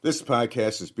This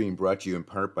podcast is being brought to you in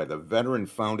part by the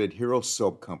veteran-founded Hero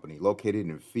Soap Company located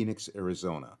in Phoenix,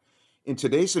 Arizona. In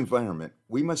today's environment,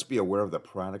 we must be aware of the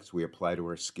products we apply to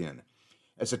our skin.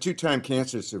 As a two-time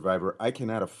cancer survivor, I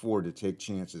cannot afford to take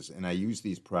chances, and I use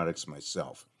these products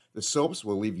myself. The soaps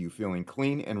will leave you feeling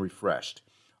clean and refreshed.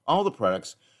 All the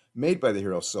products made by the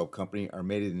Hero Soap Company are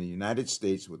made in the United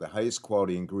States with the highest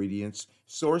quality ingredients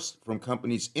sourced from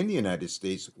companies in the United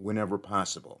States whenever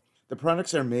possible. The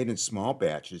products are made in small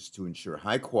batches to ensure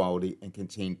high quality and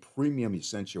contain premium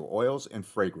essential oils and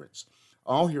fragrance.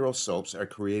 All Hero soaps are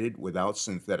created without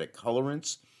synthetic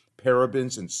colorants,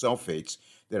 parabens, and sulfates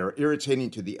that are irritating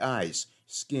to the eyes,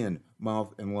 skin,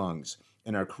 mouth, and lungs,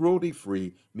 and are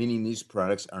cruelty-free, meaning these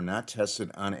products are not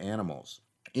tested on animals.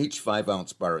 Each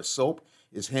 5-ounce bar of soap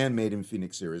is handmade in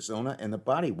Phoenix, Arizona, and the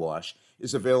body wash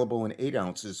is available in 8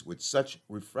 ounces with such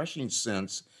refreshing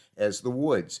scents as the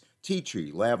woods, tea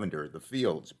tree, lavender, the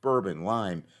fields, bourbon,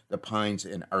 lime, the pines,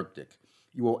 and Arctic.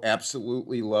 You will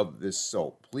absolutely love this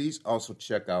soap. Please also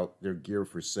check out their gear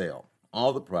for sale.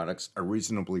 All the products are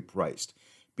reasonably priced.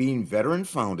 Being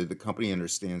veteran-founded, the company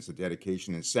understands the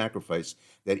dedication and sacrifice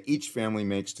that each family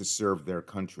makes to serve their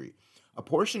country. A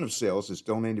portion of sales is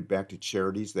donated back to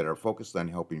charities that are focused on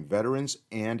helping veterans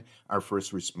and our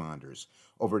first responders.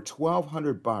 Over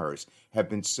 1,200 bars have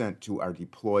been sent to our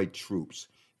deployed troops.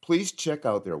 Please check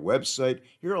out their website,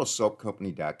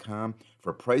 herosoapcompany.com,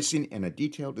 for pricing and a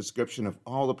detailed description of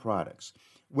all the products.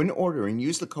 When ordering,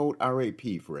 use the code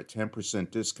RAP for a 10%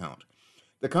 discount.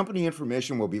 The company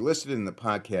information will be listed in the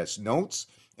podcast notes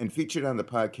and featured on the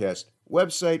podcast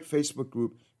website, Facebook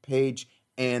group, page,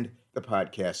 and the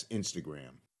podcast Instagram.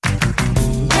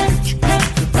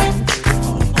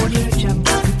 Audio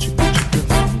Jungle.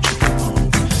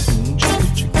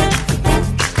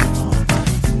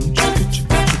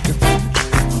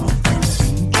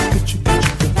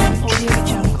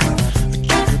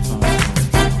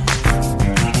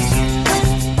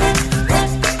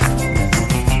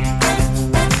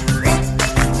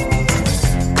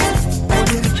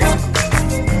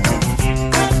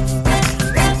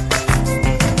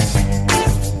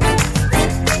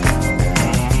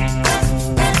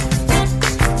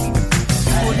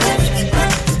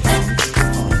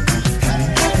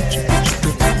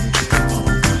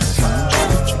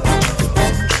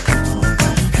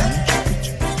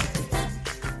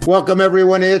 Welcome,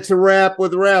 everyone. It's a Wrap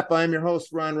with Rap. I'm your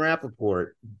host, Ron Rappaport.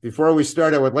 Before we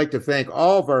start, I would like to thank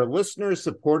all of our listeners,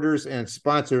 supporters, and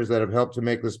sponsors that have helped to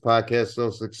make this podcast so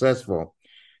successful.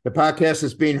 The podcast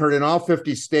is being heard in all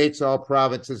 50 states, all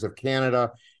provinces of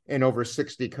Canada, and over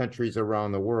 60 countries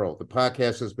around the world. The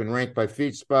podcast has been ranked by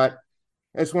FeedSpot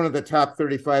as one of the top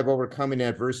 35 overcoming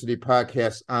adversity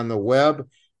podcasts on the web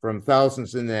from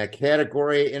thousands in that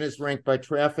category, and is ranked by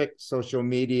traffic, social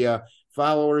media,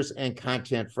 followers, and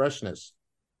content freshness.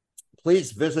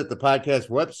 Please visit the podcast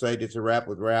website. It's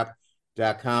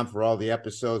arapwithrap.com for all the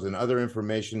episodes and other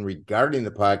information regarding the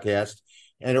podcast,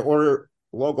 and to order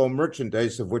logo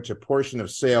merchandise, of which a portion of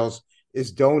sales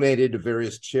is donated to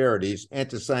various charities, and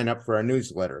to sign up for our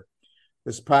newsletter.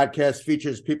 This podcast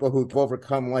features people who've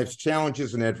overcome life's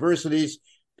challenges and adversities,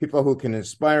 people who can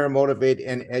inspire, motivate,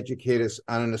 and educate us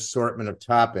on an assortment of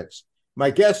topics.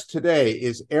 My guest today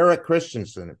is Eric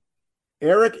Christiansen.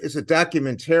 Eric is a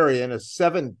documentarian, a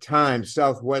 7-time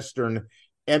Southwestern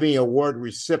Emmy Award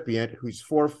recipient whose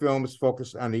 4 films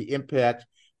focus on the impact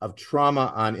of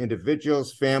trauma on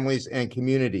individuals, families, and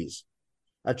communities.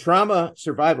 A trauma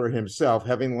survivor himself,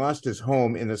 having lost his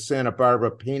home in the Santa Barbara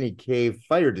Painted Cave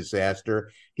fire disaster,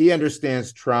 he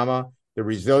understands trauma, the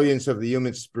resilience of the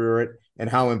human spirit, and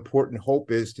how important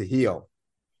hope is to heal.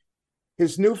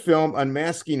 His new film,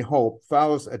 Unmasking Hope,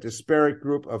 follows a disparate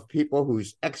group of people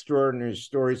whose extraordinary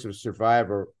stories of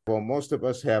survival, while most of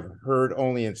us have heard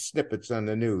only in snippets on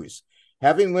the news.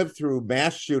 Having lived through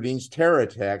mass shootings, terror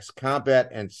attacks, combat,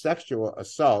 and sexual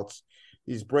assaults,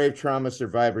 these brave trauma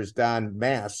survivors don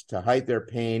masks to hide their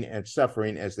pain and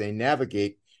suffering as they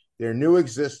navigate their new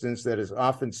existence that is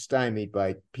often stymied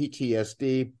by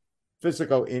PTSD,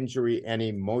 physical injury, and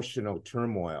emotional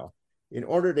turmoil. In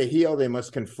order to heal, they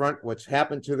must confront what's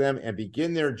happened to them and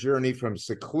begin their journey from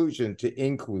seclusion to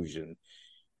inclusion.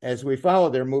 As we follow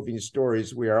their moving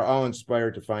stories, we are all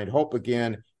inspired to find hope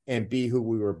again and be who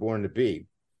we were born to be.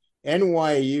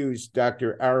 NYU's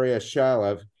Dr. Arya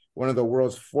Shalev, one of the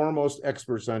world's foremost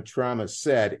experts on trauma,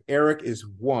 said, Eric is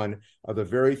one of the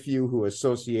very few who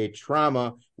associate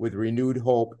trauma with renewed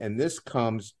hope, and this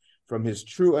comes from his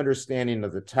true understanding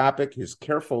of the topic, his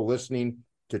careful listening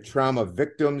to trauma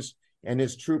victims, and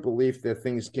his true belief that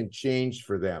things can change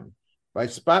for them. By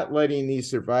spotlighting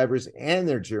these survivors and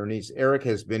their journeys, Eric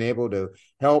has been able to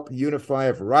help unify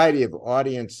a variety of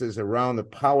audiences around the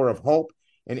power of hope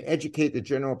and educate the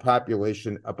general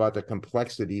population about the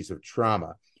complexities of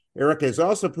trauma. Eric has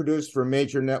also produced for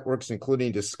major networks,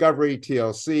 including Discovery,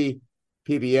 TLC,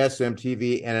 PBS,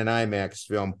 MTV, and an IMAX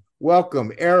film.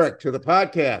 Welcome, Eric, to the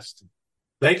podcast.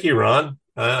 Thank you, Ron.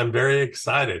 I'm very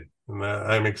excited.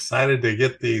 I'm excited to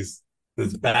get this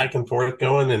back and forth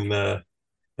going, and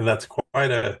that's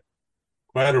quite a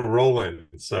rolling.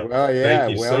 So Well, thank yeah.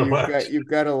 you Well, so much. you've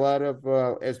got a lot of,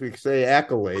 as we say,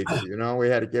 accolades. We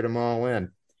had to get them all in.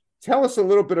 Tell us a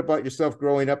little bit about yourself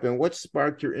growing up and what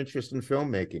sparked your interest in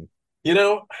filmmaking. You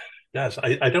know, gosh,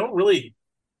 I don't really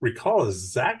recall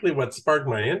exactly what sparked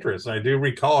my interest. I do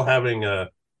recall having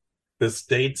this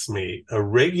dates me, a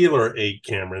regular 8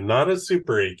 camera, not a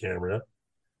Super 8 camera.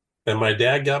 And my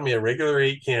dad got me a regular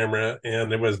 8 camera,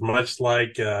 and it was much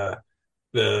like the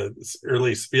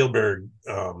early Spielberg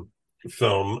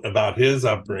film about his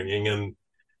upbringing,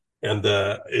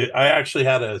 I actually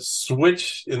had a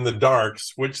switch in the dark,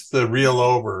 switch the reel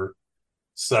over,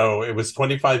 so it was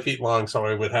 25 feet long, so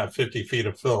I would have 50 feet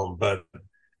of film. But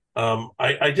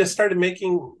I just started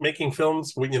making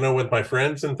films, with my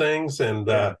friends and things, and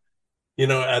Yeah.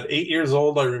 at 8 years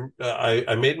old,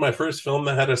 I made my first film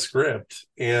that had a script,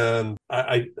 and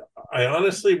I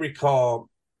honestly recall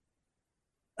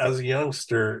as a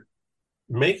youngster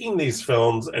making these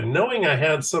films and knowing I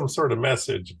had some sort of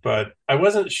message, but I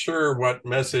wasn't sure what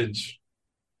message.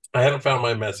 I hadn't found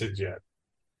my message yet,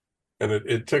 and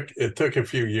it took a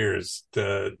few years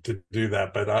to do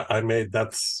that. But I made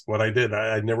that's what I did.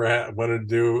 I never wanted to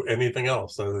do anything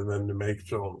else other than to make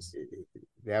films.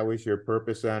 That was your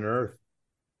purpose on earth,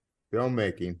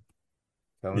 filmmaking,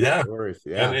 telling Yeah, stories.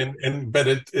 and Yeah. but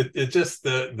it just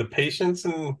the patience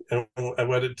and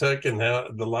what it took and how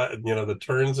the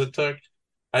turns it took.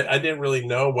 I didn't really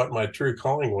know what my true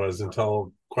calling was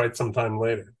until quite some time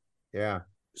later. Yeah.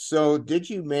 So, did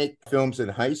you make films in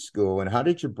high school and how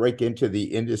did you break into the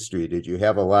industry? Did you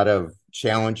have a lot of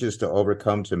challenges to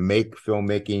overcome to make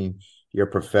filmmaking your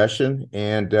profession?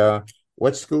 And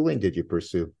what schooling did you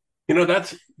pursue?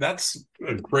 That's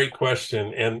a great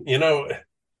question, and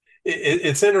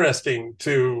it's interesting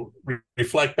to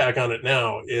reflect back on it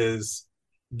now. Is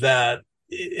that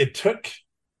it took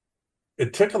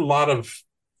a lot of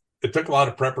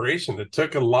preparation. It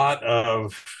took a lot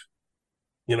of,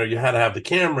 you had to have the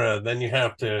camera, then you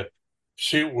have to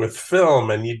shoot with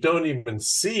film, and you don't even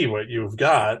see what you've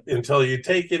got until you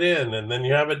take it in, and then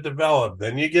you have it developed,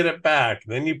 then you get it back,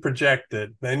 then you project it,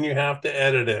 then you have to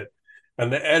edit it.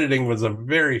 And the editing was a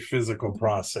very physical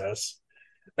process.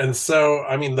 And so,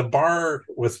 I mean, the bar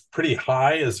was pretty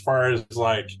high as far as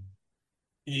like,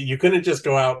 you couldn't just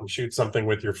go out and shoot something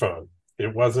with your phone.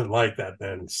 It wasn't like that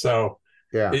then. So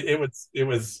Yeah. it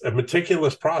was a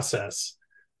meticulous process.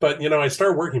 But I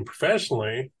started working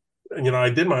professionally. I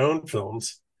did my own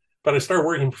films, but I started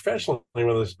working professionally when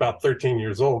I was about 13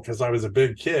 years old because I was a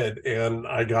big kid, and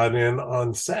I got in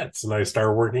on sets and I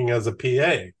started working as a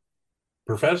PA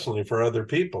professionally for other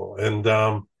people. And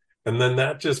then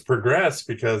that just progressed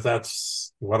because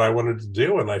that's what I wanted to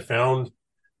do. And I found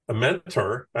a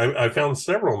mentor. I found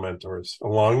several mentors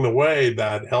along the way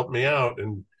that helped me out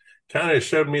and kind of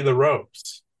showed me the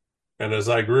ropes. And as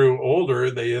I grew older,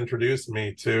 they introduced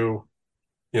me to,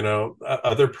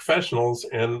 other professionals,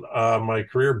 and my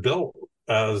career built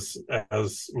I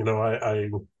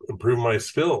improved my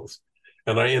skills.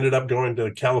 And I ended up going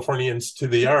to California Institute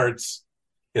of the Arts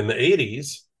in the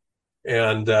 80s.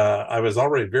 And I was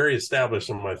already very established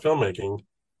in my filmmaking,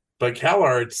 but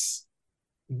CalArts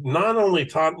not only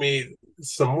taught me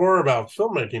some more about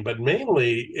filmmaking, but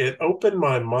mainly it opened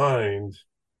my mind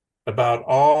about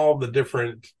all the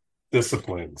different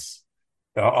disciplines,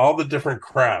 all the different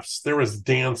crafts. There was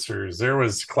dancers, there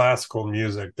was classical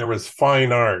music, there was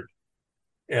fine art,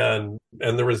 and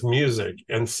there was music.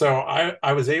 And so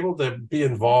I was able to be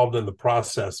involved in the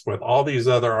process with all these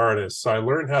other artists. So I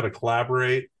learned how to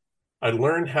collaborate. I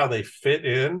learned how they fit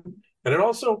in. And it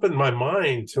also opened my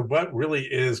mind to what really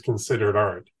is considered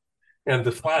art. And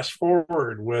to flash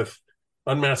forward with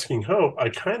Unmasking Hope, I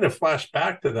kind of flashed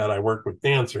back to that. I worked with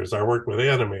dancers, I worked with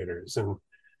animators,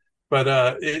 but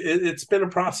it's been a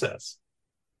process.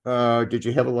 Did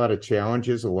you have a lot of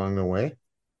challenges along the way?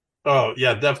 Oh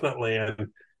yeah, definitely. And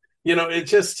it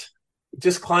just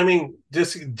climbing,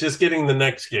 just getting the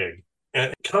next gig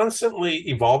and constantly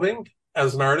evolving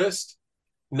as an artist.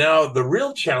 Now, the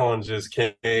real challenges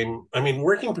came. I mean,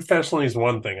 working professionally is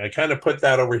one thing. I kind of put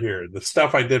that over here. The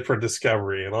stuff I did for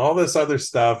Discovery and all this other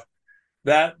stuff,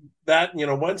 that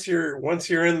once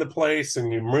you're in the place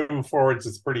and you're moving forwards,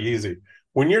 it's pretty easy.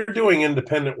 When you're doing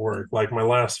independent work, like my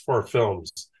last four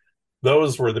films,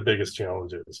 those were the biggest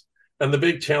challenges. And the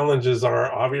big challenges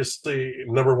are obviously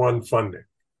number one, funding,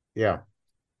 Yeah.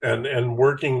 and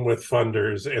working with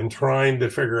funders and trying to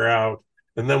figure out,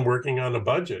 and then working on a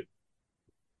budget,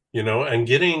 and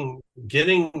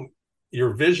getting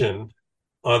your vision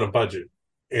on a budget.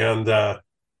 And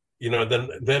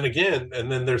then again,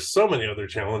 and then there's so many other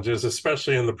challenges,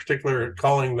 especially in the particular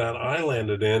calling that I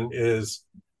landed in, is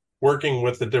working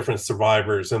with the different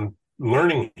survivors and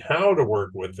learning how to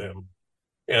work with them.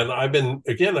 And I've been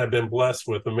blessed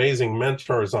with amazing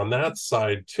mentors on that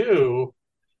side too,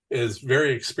 is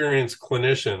very experienced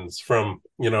clinicians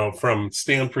from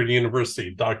Stanford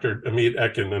University, Dr. Amit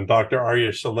Ekin and Dr.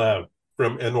 Arya Shalev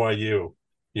from NYU,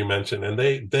 you mentioned. And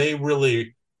they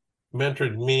really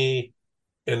mentored me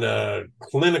in a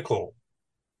clinical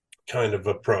kind of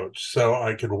approach so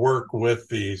I could work with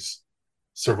these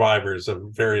survivors of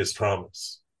various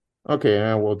traumas. Okay,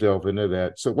 now we'll delve into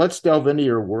that. So let's delve into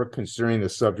your work concerning the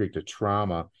subject of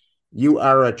trauma. You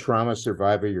are a trauma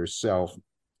survivor yourself.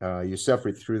 You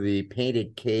suffered through the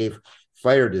Painted Cave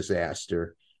fire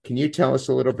disaster. Can you tell us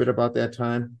a little bit about that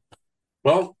time?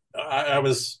 Well, I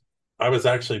was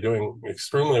actually doing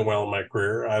extremely well in my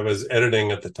career. I was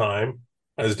editing at the time.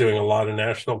 I was doing a lot of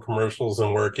national commercials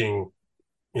and working,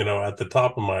 at the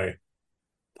top of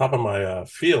my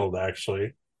field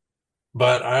actually.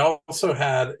 But I also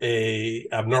had a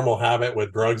abnormal habit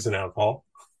with drugs and alcohol,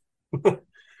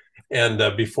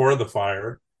 and before the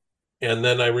fire. And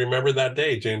then I remember that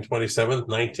day, June 27th,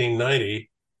 1990.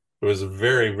 It was a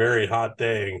very, very hot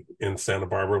day in Santa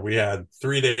Barbara. We had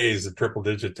 3 days of triple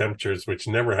digit temperatures, which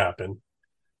never happened.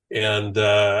 And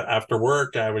after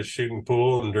work, I was shooting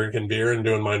pool and drinking beer and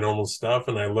doing my normal stuff.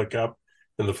 And I look up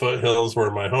in the foothills where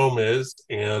my home is.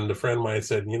 And a friend of mine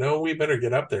said, we better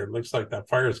get up there. It looks like that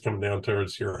fire is coming down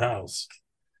towards your house.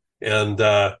 And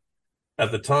at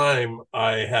the time,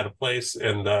 I had a place,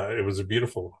 and it was a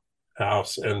beautiful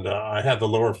house. And I had the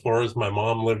lower floors. My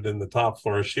mom lived in the top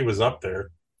floor. She was up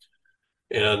there.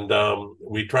 And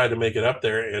we tried to make it up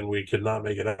there, and we could not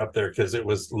make it up there because it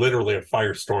was literally a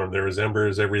firestorm. There was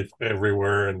embers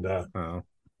everywhere, and it Oh,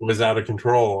 was out of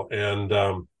control.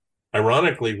 And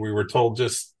ironically, we were told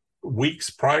just weeks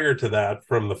prior to that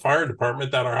from the fire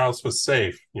department that our house was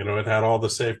safe. It had all the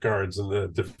safeguards and the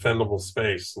defendable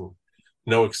space and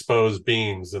no exposed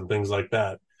beams and things like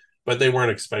that. But they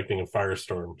weren't expecting a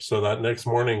firestorm. So that next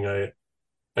morning,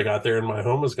 I got there and my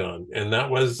home was gone, and that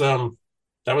was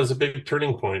a big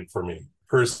turning point for me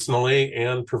personally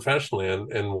and professionally,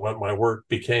 and what my work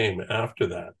became after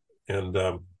that.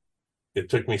 And it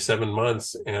took me 7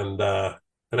 months, and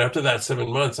after that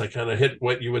 7 months, I kind of hit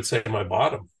what you would say my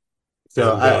bottom.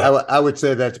 so And I would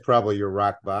say that's probably your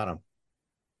rock bottom.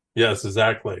 yes,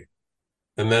 exactly.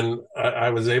 And then I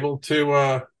was able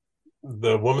to.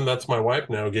 The woman that's my wife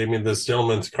now gave me this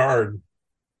gentleman's card,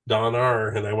 Don R.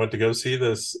 And I went to go see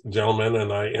this gentleman,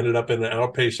 and I ended up in an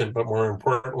outpatient, but more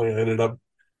importantly, I ended up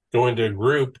going to a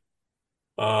group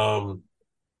um,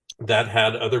 that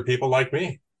had other people like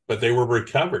me, but they were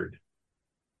recovered.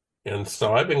 And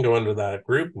so I've been going to that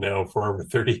group now for over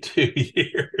 32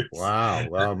 years. Wow.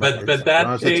 Well, But it's, but as long that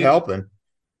as it's changed, helping.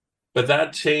 but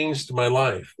that changed my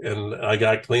life, and I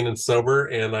got clean and sober,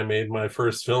 and I made my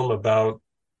first film about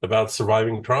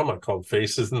surviving trauma called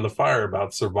Faces in the Fire,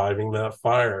 about surviving that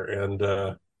fire.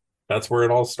 And that's where it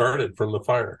all started, from the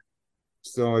fire.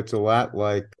 So it's a lot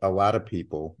like a lot of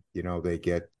people, they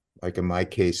get, like in my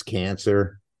case,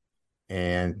 cancer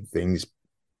and things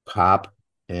pop,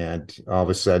 and all of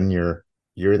a sudden you're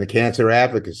in the cancer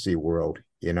advocacy world,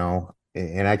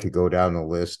 and I could go down the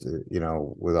list,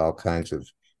 with all kinds of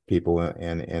people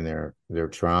and their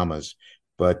traumas.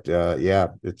 But yeah,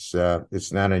 it's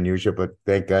not unusual, but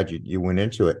thank God you went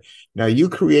into it. Now you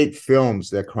create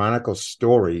films that chronicle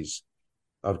stories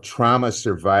of trauma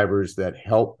survivors that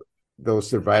help those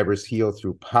survivors heal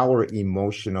through power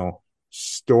emotional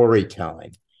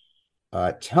storytelling.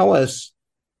 Tell us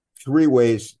three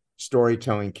ways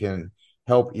storytelling can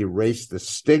help erase the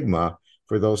stigma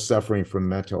for those suffering from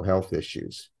mental health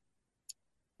issues.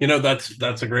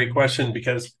 That's a great question,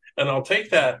 because, and I'll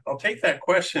take that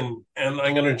question, and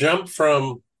I'm going to jump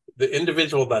from the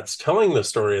individual that's telling the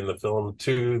story in the film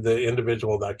to the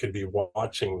individual that could be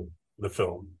watching the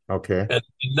film. Okay. And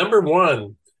number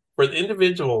one, for the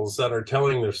individuals that are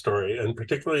telling their story, and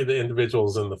particularly the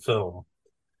individuals in the film,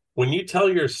 when you tell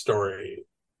your story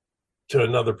to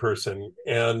another person,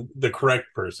 and the correct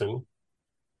person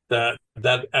that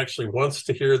actually wants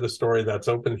to hear the story, that's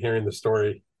open hearing the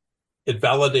story, it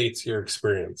validates your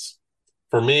experience.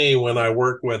 for me, when I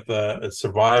work with a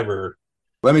survivor.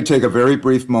 Let me take a very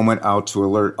brief moment out to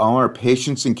alert all our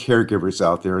patients and caregivers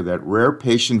out there that Rare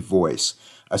Patient Voice,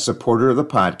 a supporter of the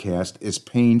podcast, is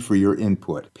paying for your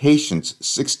input. Patients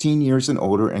 16 years and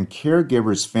older and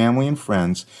caregivers, family, and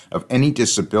friends of any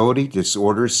disability,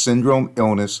 disorder, syndrome,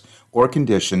 illness, or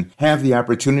condition have the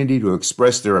opportunity to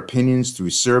express their opinions through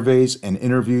surveys and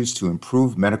interviews to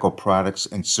improve medical products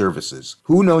and services.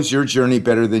 Who knows your journey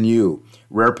better than you?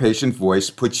 Rare Patient Voice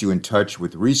puts you in touch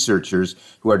with researchers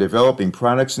who are developing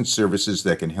products and services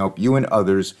that can help you and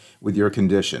others with your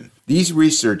condition. These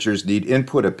researchers need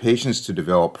input of patients to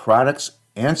develop products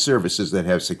and services that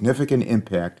have significant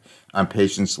impact on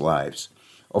patients' lives.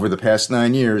 Over the past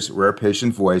 9 years, Rare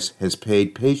Patient Voice has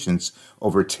paid patients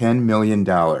over $10 million.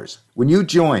 When you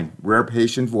join Rare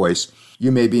Patient Voice,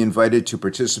 you may be invited to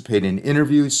participate in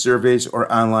interviews, surveys,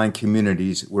 or online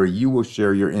communities where you will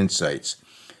share your insights.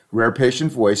 Rare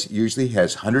Patient Voice usually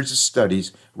has hundreds of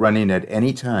studies running at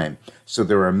any time, so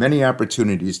there are many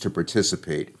opportunities to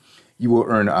participate. You will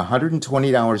earn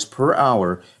 $120 per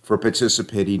hour for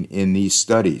participating in these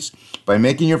studies. By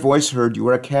making your voice heard, you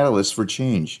are a catalyst for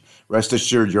change. Rest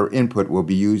assured your input will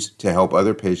be used to help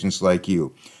other patients like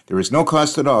you. There is no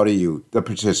cost at all to you, the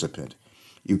participant.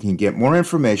 You can get more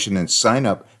information and sign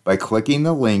up by clicking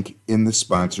the link in the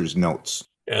sponsor's notes.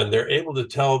 And they're able to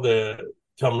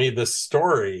tell me this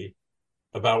story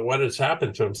about what has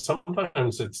happened to them.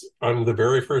 Sometimes I'm the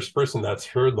very first person that's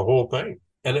heard the whole thing.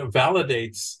 And it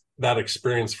validates that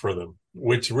experience for them,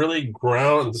 which really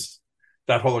grounds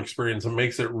that whole experience and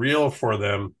makes it real for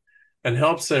them and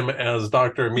helps them, as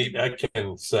Dr. Amit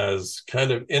Etkin says,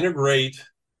 kind of integrate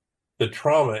the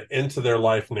trauma into their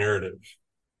life narrative.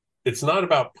 It's not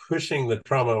about pushing the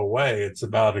trauma away. It's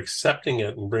about accepting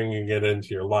it and bringing it into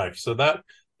your life. So that,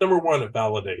 number one, it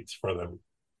validates for them.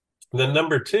 And then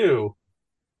number two,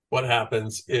 what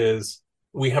happens is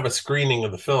we have a screening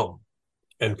of the film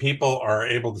and people are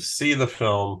able to see the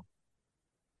film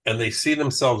and they see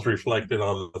themselves reflected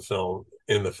on the film,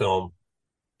 in the film.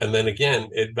 And then again,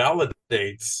 it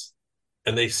validates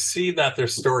and they see that their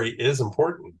story is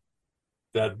important,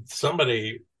 that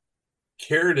somebody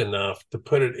cared enough to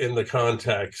put it in the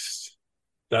context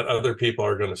that other people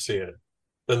are going to see it.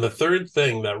 Then the third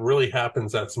thing that really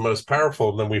happens that's most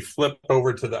powerful, then we flip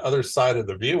over to the other side of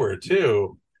the viewer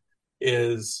too,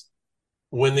 is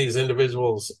when these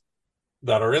individuals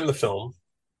that are in the film,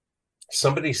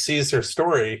 somebody sees their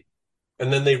story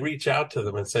and then they reach out to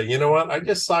them and say, you know what, I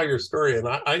just saw your story and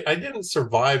I didn't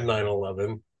survive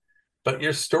 9/11, but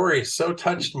your story so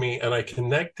touched me and I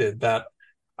connected that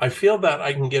I feel that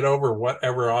I can get over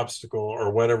whatever obstacle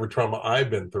or whatever trauma I've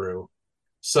been through.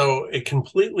 So it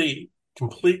completely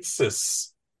completes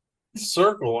this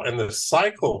circle and this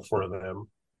cycle for them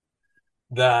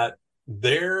that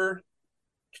their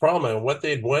trauma and what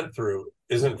they'd went through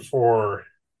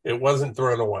it wasn't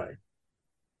thrown away.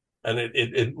 And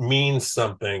it means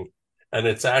something, and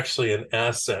it's actually an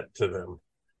asset to them.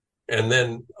 And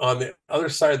then on the other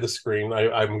side of the screen,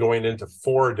 I'm going into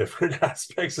 4 different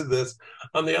aspects of this.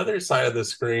 On the other side of the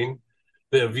screen,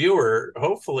 the viewer,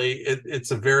 hopefully it's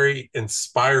a very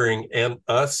inspiring and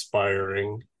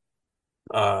aspiring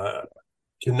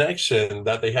connection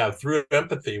that they have through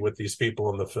empathy with these people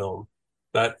in the film.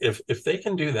 That if they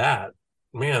can do that,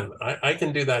 man, I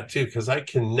can do that too, because I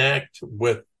connect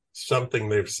with something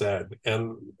they've said.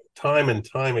 And time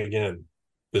again,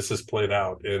 this is played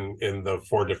out in the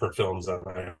 4 different films that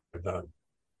I have done.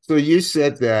 So you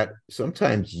said that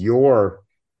sometimes you're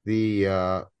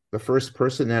the first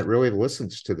person that really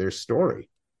listens to their story.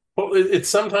 Well, it's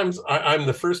sometimes I'm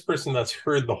the first person that's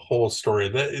heard the whole story,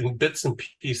 that in bits and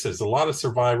pieces. A lot of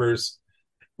survivors,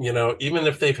 even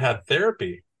if they've had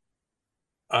therapy,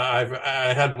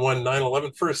 I had one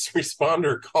 9/11 first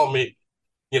responder call me,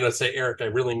 say, Eric, I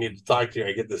really need to talk to you.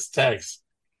 I get this text,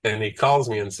 and he calls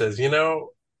me and says,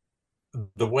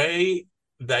 the way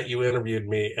that you interviewed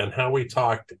me and how we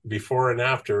talked before and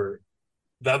after,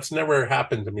 that's never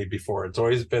happened to me before. It's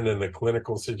always been in a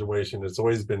clinical situation. It's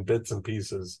always been bits and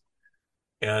pieces.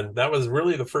 And that was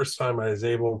really the first time I was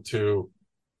able to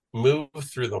move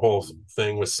through the whole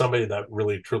thing with somebody that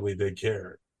really, truly did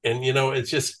care. And,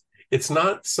 it's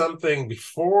not something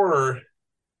before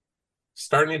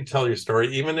starting to tell your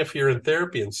story, even if you're in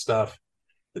therapy and stuff,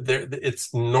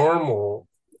 it's normal,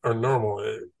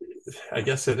 I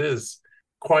guess it is,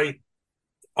 quite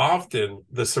often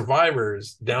the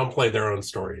survivors downplay their own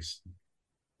stories.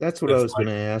 That's what I was going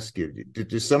to ask you.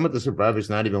 Do some of the survivors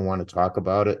not even want to talk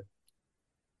about it?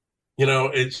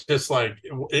 It's just like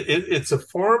it's a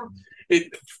form.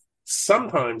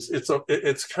 Sometimes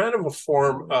it's kind of a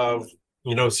form of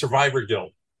survivor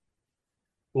guilt.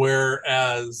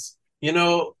 Whereas,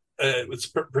 it's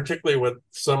particularly with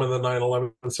some of the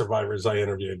 9/11 survivors I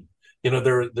interviewed,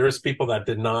 there's people that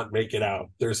did not make it out.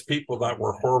 There's people that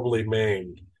were horribly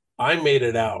maimed. I made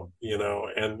it out,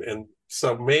 and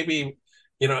so maybe,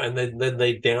 and then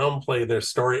they downplay their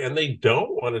story and they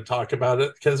don't want to talk about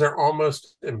it because they're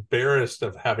almost embarrassed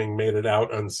of having made it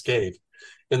out unscathed.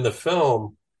 In the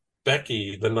film,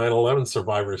 Becky, the 9/11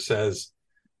 survivor, says,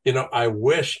 I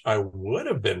wish I would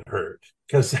have been hurt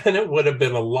because then it would have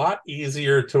been a lot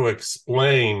easier to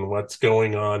explain what's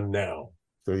going on now.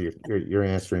 So you're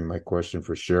answering my question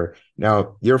for sure.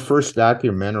 Now, your first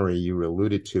documentary you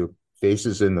alluded to,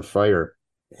 Faces in the Fire,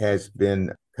 has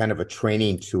been kind of a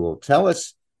training tool. Tell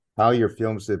us how your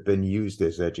films have been used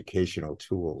as educational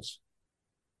tools.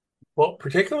 Well,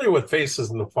 particularly with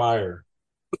Faces in the Fire,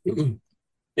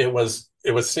 it was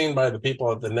seen by the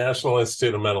people at the National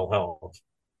Institute of Mental Health.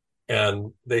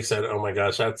 And they said, oh my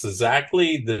gosh, that's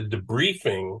exactly the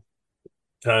debriefing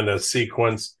kind of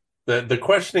sequence. The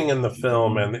questioning in the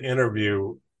film and the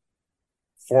interview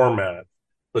format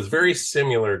was very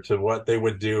similar to what they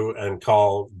would do and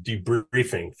call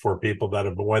debriefing for people that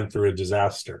have went through a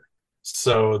disaster.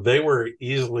 So they were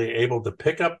easily able to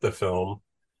pick up the film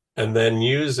and then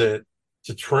use it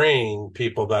to train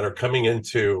people that are coming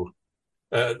into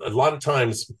a lot of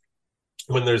times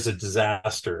when there's a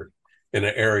disaster in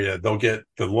an area, they'll get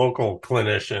the local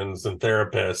clinicians and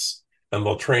therapists and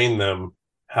they'll train them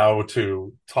how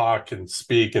to talk and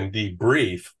speak and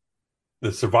debrief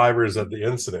the survivors of the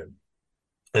incident.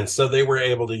 And so they were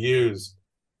able to use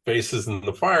Faces in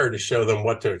the Fire to show them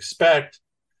what to expect,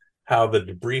 how the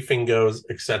debriefing goes,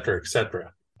 et cetera, et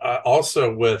cetera.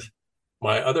 Also with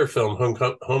my other film,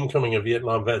 Homecoming: A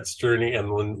Vietnam Vet's Journey, and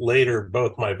then later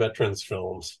both my veterans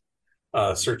films,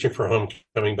 Searching for Home,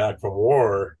 Coming Back from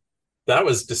War, that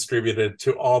was distributed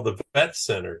to all the vet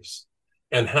centers.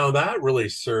 And how that really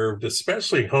served,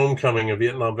 especially Homecoming: A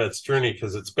Vietnam Vet's Journey,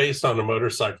 because it's based on a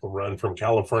motorcycle run from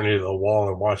California to the wall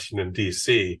in Washington,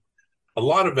 D.C. A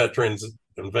lot of veterans,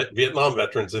 and Vietnam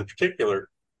veterans in particular,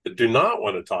 do not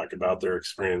want to talk about their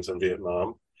experience in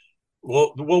Vietnam.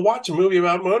 We'll watch a movie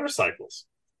about motorcycles.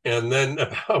 And then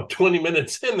about 20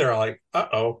 minutes in, they're like,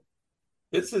 uh-oh,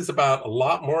 this is about a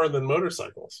lot more than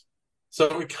motorcycles.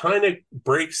 So it kind of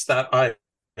breaks that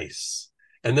ice.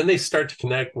 And then they start to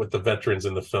connect with the veterans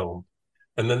in the film.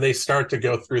 And then they start to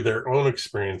go through their own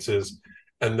experiences.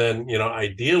 And then,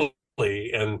 ideally,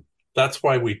 and that's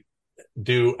why we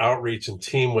do outreach and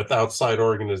team with outside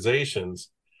organizations,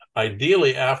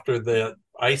 ideally after the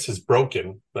ice is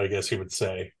broken, I guess you would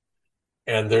say,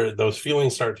 and those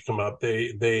feelings start to come up,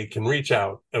 they can reach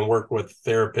out and work with a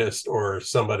therapist or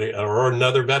somebody or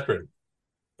another veteran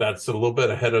that's a little bit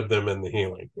ahead of them in the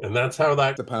healing. And that's how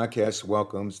that... The podcast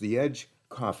welcomes the Edge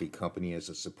Coffee Company as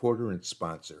a supporter and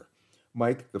sponsor.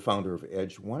 Mike, the founder of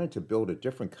Edge, wanted to build a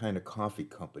different kind of coffee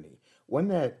company, one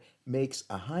that makes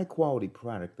a high-quality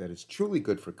product that is truly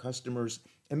good for customers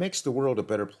and makes the world a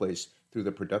better place through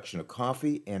the production of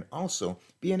coffee, and also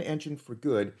be an engine for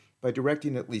good by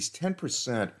directing at least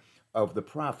 10% of the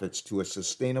profits to a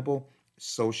sustainable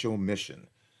social mission.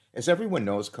 As everyone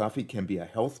knows, coffee can be a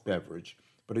health beverage,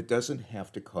 but it doesn't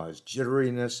have to cause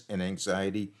jitteriness and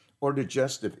anxiety or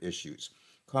digestive issues.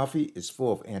 Coffee is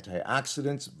full of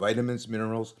antioxidants, vitamins,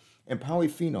 minerals, and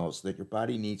polyphenols that your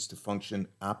body needs to function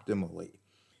optimally.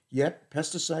 Yet,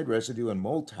 pesticide residue and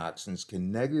mold toxins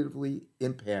can negatively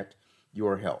impact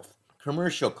your health.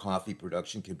 Commercial coffee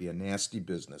production can be a nasty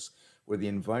business where the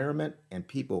environment and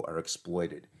people are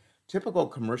exploited. Typical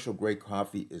commercial-grade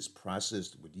coffee is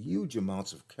processed with huge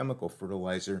amounts of chemical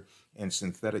fertilizer and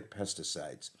synthetic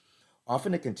pesticides.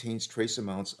 Often it contains trace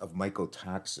amounts of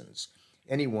mycotoxins.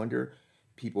 Any wonder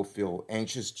people feel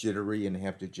anxious, jittery, and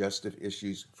have digestive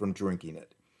issues from drinking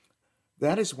it?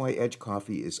 That is why Edge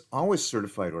Coffee is always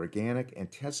certified organic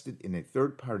and tested in a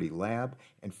third-party lab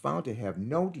and found to have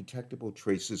no detectable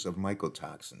traces of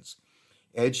mycotoxins.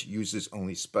 Edge uses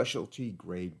only specialty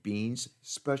grade beans.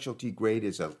 Specialty grade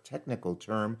is a technical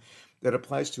term that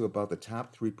applies to about the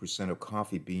top 3% of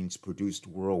coffee beans produced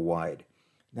worldwide.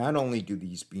 Not only do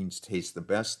these beans taste the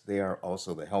best, they are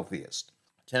also the healthiest.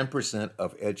 10%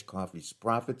 of Edge Coffee's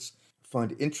profits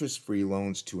fund interest-free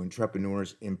loans to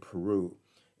entrepreneurs in Peru.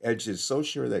 Edge is so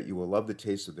sure that you will love the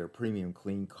taste of their premium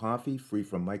clean coffee, free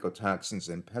from mycotoxins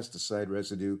and pesticide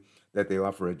residue, that they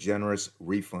offer a generous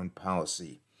refund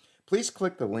policy. Please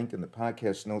click the link in the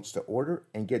podcast notes to order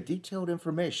and get detailed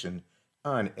information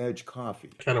on Edge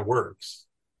Coffee. kind of works.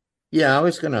 Yeah,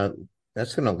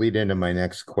 that's gonna lead into my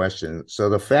next question. So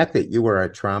the fact that you were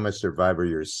a trauma survivor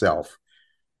yourself,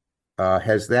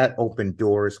 has that opened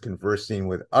doors conversing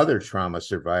with other trauma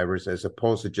survivors as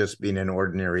opposed to just being an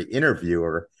ordinary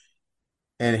interviewer?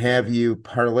 And have you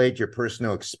parlayed your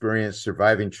personal experience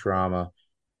surviving trauma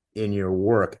in your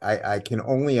work? I can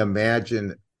only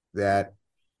imagine that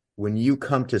when you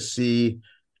come to see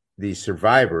the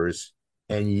survivors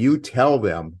and you tell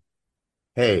them,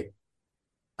 hey,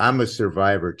 I'm a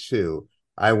survivor too.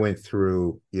 I went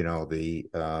through,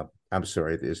 I'm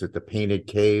sorry, is it the Painted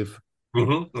Cave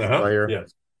fire?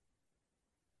 Yes.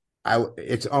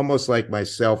 It's almost like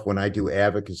myself when I do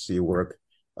advocacy work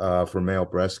for male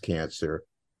breast cancer.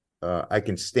 I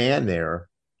can stand there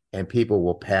and people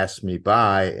will pass me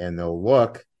by and they'll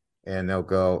look and they'll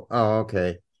go, oh,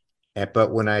 okay.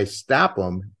 But when I stop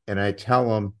them and I tell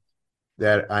them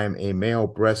that I'm a male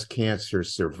breast cancer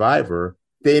survivor,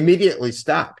 they immediately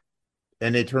stop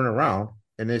and they turn around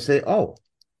and they say, oh,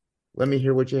 let me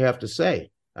hear what you have to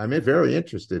say. I'm very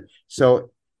interested.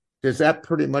 So does that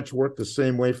pretty much work the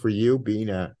same way for you, being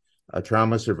a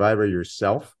trauma survivor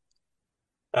yourself?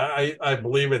 I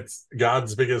believe it's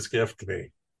God's biggest gift to me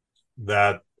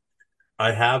that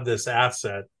I have this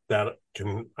asset that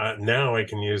can now I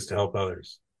can use to help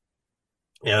others.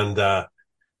 And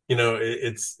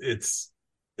it's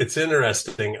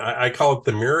interesting. I call it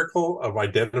the miracle of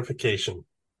identification.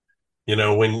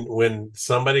 When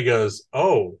somebody goes,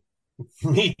 "Oh,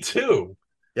 me too,"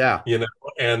 Yeah. you know,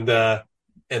 and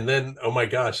then, oh my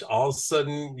gosh, all of a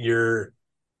sudden you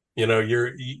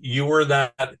were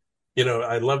that.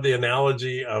 I love the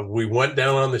analogy of we went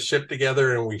down on the ship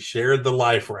together and we shared the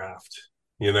life raft.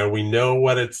 We know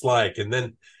what it's like, and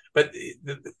then, but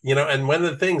and one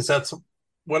of the things that's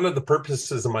one of the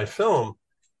purposes of my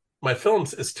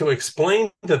films is to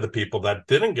explain to the people that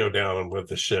didn't go down with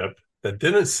the ship, that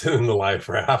didn't sit in the life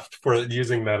raft, for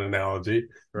using that analogy,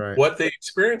 Right. what the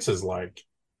experience is like.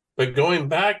 But going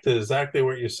back to exactly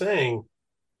what you're saying,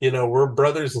 we're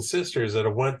brothers and sisters that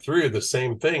have went through the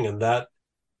same thing, and that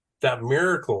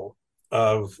miracle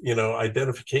of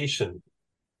identification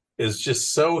is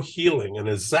just so healing, and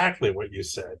exactly what you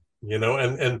said.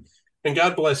 And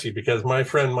God bless you, because my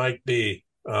friend Mike B,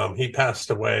 he passed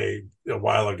away a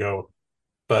while ago,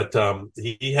 but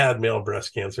he had male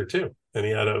breast cancer too, and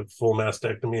he had a full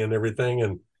mastectomy and everything,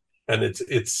 and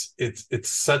it's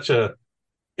such a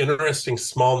interesting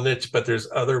small niche, but there's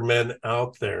other men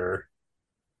out there,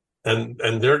 and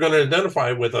they're going to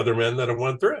identify with other men that have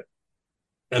went through it,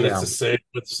 and it's Yeah. the same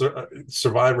with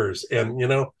survivors. And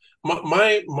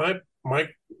my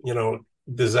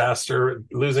disaster,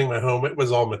 losing my home, it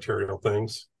was all material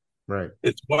things. Right.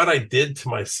 It's what I did to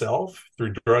myself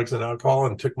through drugs and alcohol,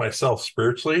 and took myself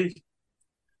spiritually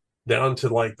down to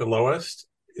like the lowest.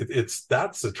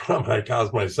 That's the trauma I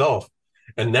caused myself,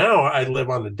 and now I live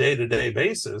on a day-to-day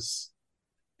basis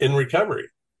in recovery.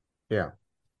 Yeah.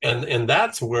 And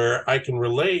that's where I can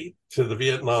relate to the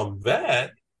Vietnam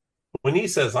vet when he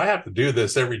says, I have to do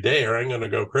this every day or I'm going to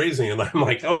go crazy. And I'm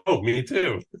like, oh, me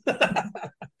too.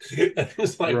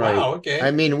 It's like, Right. wow, okay. I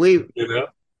mean, You know?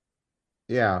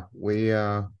 yeah,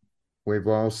 we've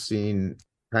all seen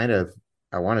kind of,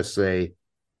 I want to say,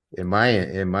 in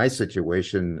my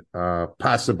situation,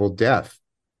 possible death.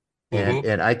 And Mm-hmm.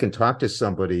 and I can talk to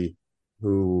somebody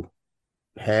who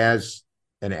has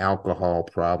an alcohol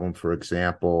problem, for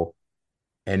example,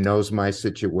 and knows my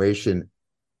situation.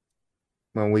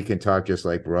 When we can talk just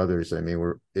like brothers. I mean,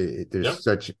 Yep.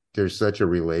 there's such a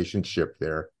relationship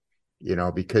there,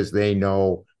 because they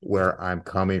know where I'm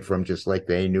coming from, just like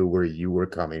they knew where you were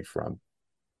coming from.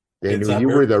 They It's knew that you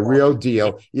were the miracle. real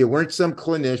deal. You weren't some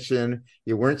clinician.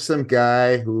 You weren't some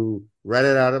guy who read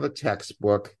it out of a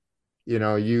textbook.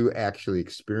 You actually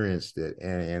experienced it,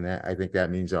 and I think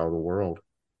that means all the world.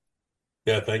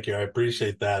 Yeah, thank you. I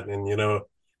appreciate that. And, and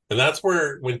that's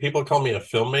where when people call me a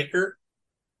filmmaker,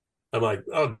 I'm like,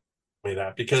 oh, me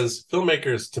that, because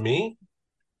filmmakers to me,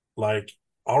 like,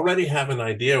 already have an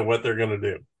idea of what they're going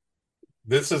to do.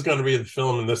 This is going to be the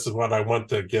film, and this is what I want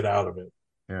to get out of it.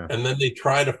 Yeah, And then they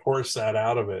try to force that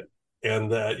out of it.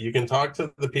 And you can talk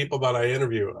to the people that I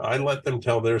interview. I let them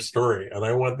tell their story, and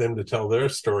I want them to tell their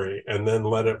story, and then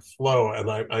let it flow. And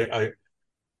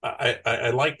I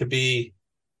like to be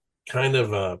kind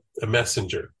of a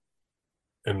messenger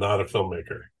and not a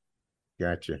filmmaker.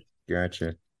 gotcha.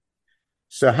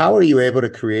 So, how are you able to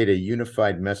create a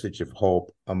unified message of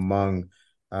hope among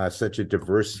such a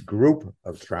diverse group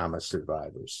of trauma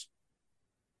survivors?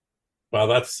 Well,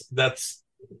 that's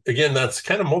again, that's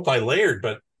kind of multi-layered,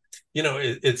 but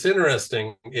it's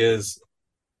interesting. Is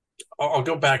I'll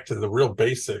go back to the real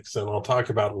basics, and I'll talk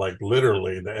about like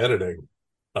literally the editing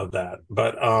of that,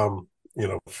 but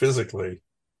physically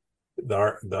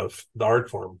the art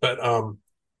form, but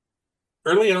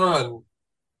early on,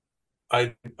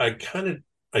 I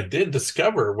did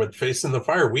discover with Facing the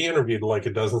Fire. We interviewed like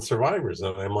a dozen survivors,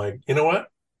 and I'm like, you know what?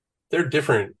 They're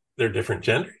different. They're different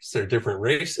genders. They're different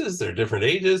races. They're different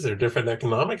ages. They're different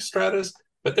economic stratas,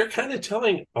 but they're kind of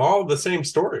telling all the same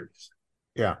stories.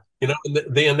 Yeah.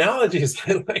 The analogies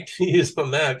I like to use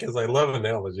on that, because I love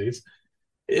analogies,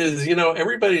 is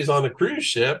everybody's on a cruise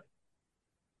ship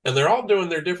and they're all doing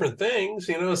their different things.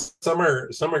 Some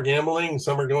are gambling,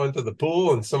 some are going to the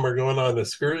pool, and some are going on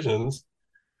excursions.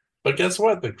 But guess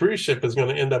what? The cruise ship is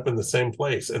going to end up in the same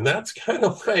place, and that's kind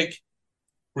of like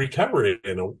recovery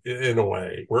in a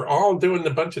way. We're all doing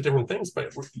a bunch of different things,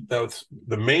 but that's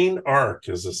the main arc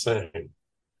is the same.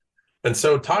 And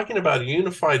so, talking about a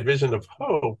unified vision of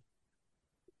hope,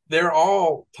 they're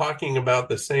all talking about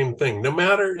the same thing. No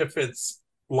matter if it's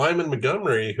Lyman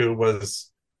Montgomery, who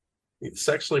was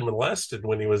sexually molested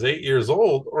when he was 8 years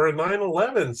old, or a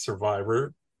 9/11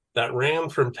 survivor that ran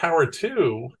from Tower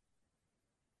 2,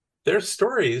 their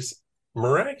stories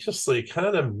miraculously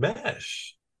kind of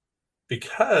mesh,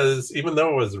 because even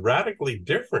though it was radically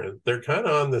different, they're kind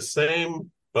of on the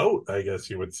same boat, I guess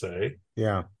you would say,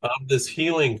 Yeah. of this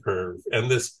healing curve and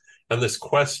this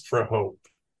quest for hope.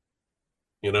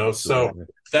 So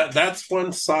that's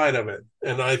one side of it,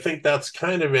 and I think that's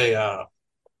kind of a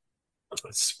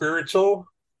spiritual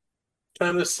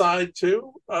kind of side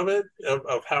too of it,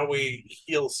 of how we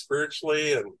heal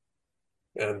spiritually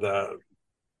and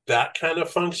that kind of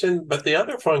function. But the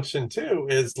other function too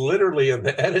is literally in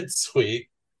the edit suite.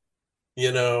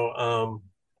 When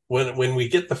we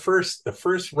get the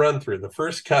first run through, the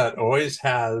first cut always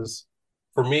has,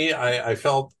 for me, I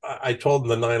felt I told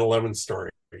the 9/11 story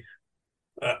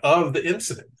of the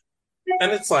incident,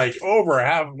 and it's like over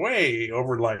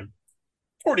like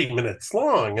 40 minutes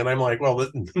long, and I'm like, well,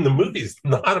 the movie's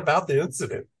not about the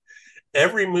incident.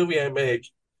 Every movie I make,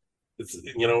 it's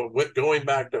going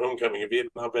back to Homecoming, a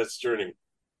Vietnam vet's journey.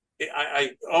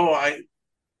 I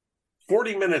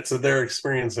 40 minutes of their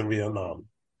experience in Vietnam,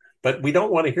 but we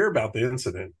don't want to hear about the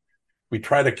incident. We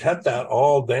try to cut that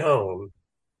all down,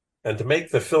 and to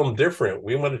make the film different,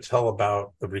 we want to tell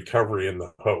about the recovery and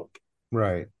the hope.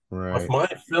 Right. If my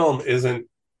film isn't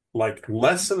like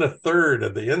less than a third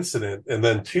of the incident and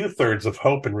then 2/3 of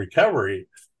hope and recovery,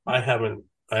 I haven't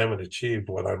achieved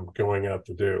what I'm going out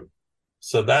to do.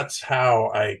 So that's how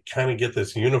I kind of get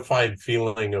this unified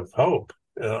feeling of hope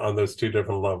on those two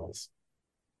different levels.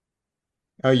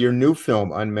 Your new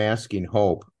film, Unmasking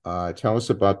Hope. Tell us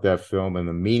about that film and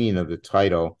the meaning of the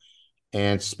title,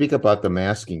 and speak about the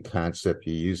masking concept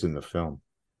you use in the film.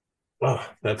 Oh,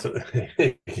 that's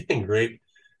great.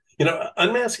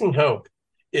 Unmasking Hope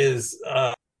is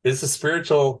a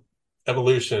spiritual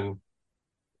evolution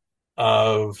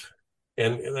of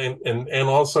and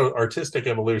also artistic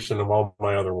evolution of all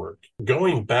my other work.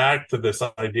 Going back to this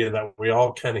idea that we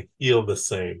all kind of heal the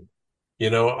same.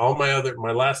 All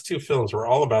my last two films were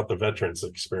all about the veterans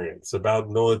experience, about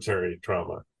military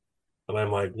trauma. And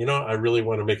I'm like, I really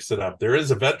want to mix it up. There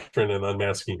is a veteran in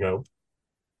Unmasking Hope,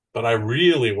 but I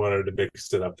really wanted to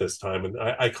mix it up this time. And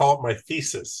I call it my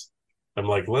thesis. I'm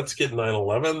like, let's get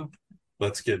 9/11.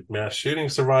 Let's get mass shooting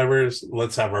survivors.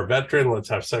 Let's have our veteran. Let's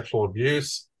have sexual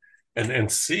abuse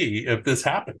and see if this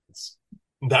happens.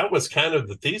 That was kind of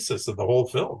the thesis of the whole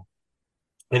film.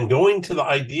 And going to the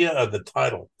idea of the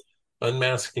title,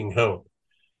 Unmasking Hope.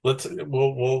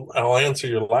 I'll answer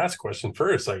your last question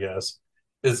first, I guess.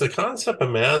 Is the concept of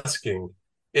masking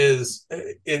is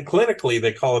in clinically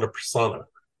they call it a persona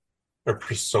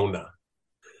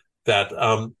that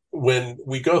when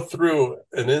we go through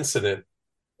an incident,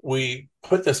 we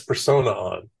put this persona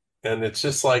on, and it's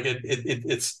just like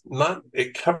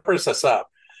it covers us up.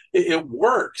 It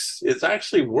works. It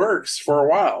actually works for a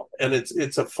while, and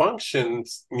it's a function,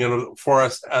 for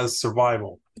us as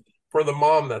survival. For the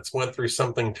mom that's went through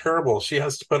something terrible, she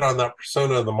has to put on that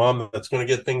persona of the mom that's going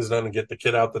to get things done and get the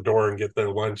kid out the door and get their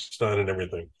lunch done and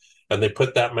everything. And they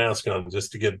put that mask on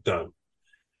just to get it done.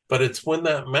 But it's when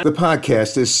that The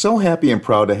podcast is so happy and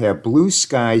proud to have Blue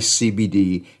Sky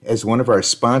CBD as one of our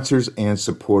sponsors and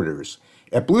supporters.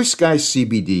 At Blue Sky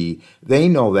CBD, they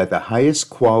know that the highest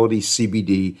quality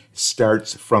CBD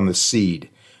starts from the seed.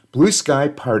 Blue Sky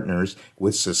partners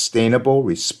with sustainable,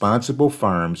 responsible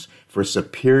farms for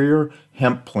superior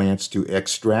hemp plants to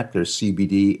extract their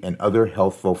CBD and other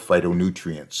healthful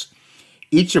phytonutrients.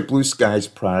 Each of Blue Sky's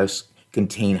products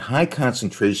contain high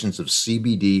concentrations of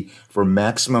CBD for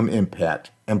maximum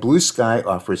impact, and Blue Sky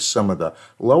offers some of the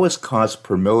lowest cost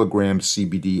per milligram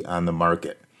CBD on the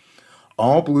market.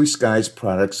 All Blue Sky's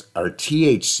products are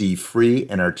THC free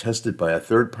and are tested by a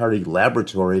third-party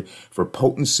laboratory for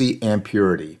potency and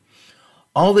purity.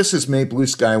 All this has made Blue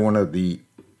Sky one of the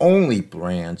only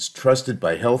brands trusted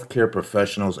by healthcare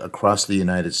professionals across the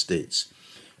United States.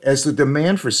 As the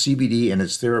demand for CBD and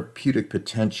its therapeutic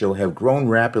potential have grown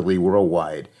rapidly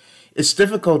worldwide, it's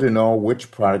difficult to know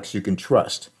which products you can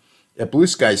trust. At Blue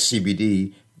Sky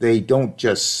CBD, they don't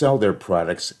just sell their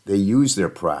products, they use their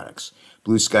products.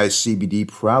 Blue Sky CBD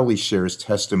proudly shares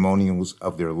testimonials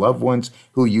of their loved ones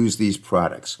who use these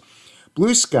products.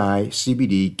 Blue Sky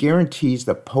CBD guarantees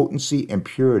the potency and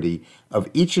purity of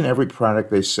each and every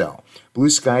product they sell. Blue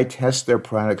Sky tests their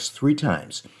products 3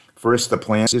 times. First, the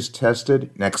plant is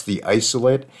tested, next, the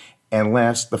isolate, and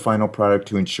last, the final product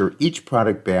to ensure each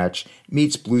product batch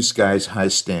meets Blue Sky's high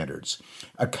standards.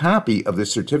 A copy of the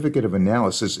certificate of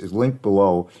analysis is linked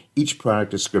below each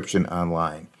product description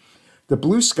online. The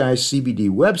Blue Sky CBD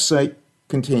website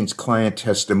contains client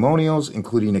testimonials,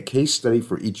 including a case study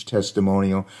for each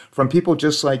testimonial from people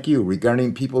just like you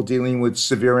regarding people dealing with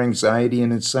severe anxiety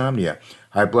and insomnia,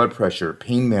 high blood pressure,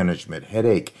 pain management,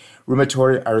 headache,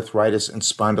 rheumatoid arthritis and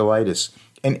spondylitis,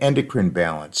 and endocrine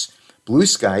balance. Blue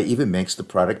Sky even makes the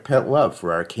product Pet Love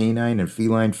for our canine and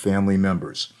feline family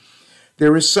members.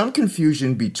 There is some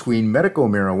confusion between medical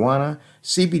marijuana,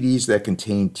 CBDs that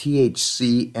contain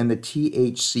THC, and the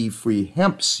THC-free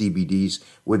hemp CBDs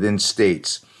within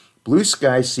states. Blue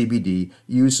Sky CBD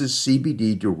uses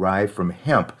CBD derived from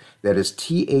hemp that is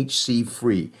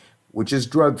THC-free, which is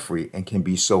drug-free and can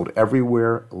be sold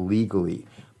everywhere legally.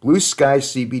 Blue Sky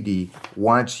CBD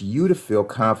wants you to feel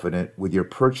confident with your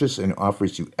purchase and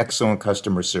offers you excellent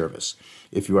customer service.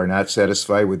 If you are not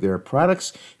satisfied with their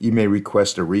products, you may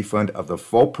request a refund of the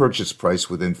full purchase price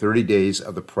within 30 days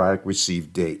of the product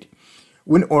received date.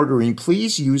 When ordering,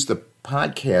 please use the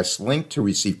podcast link to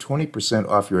receive 20%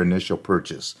 off your initial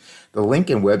purchase. The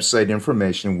link and website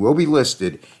information will be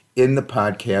listed in the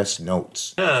podcast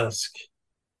notes. Mask,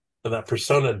 but that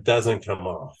persona doesn't come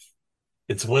off.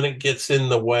 It's when it gets in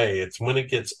the way. It's when it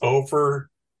gets overused.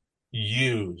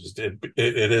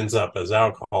 It ends up as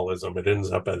alcoholism. It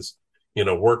ends up as,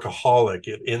 workaholic.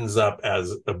 It ends up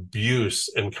as abuse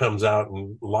and comes out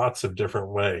in lots of different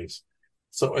ways.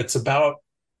 So it's about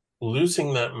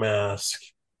losing that mask,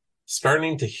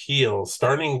 starting to heal,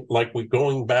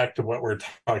 going back to what we're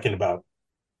talking about,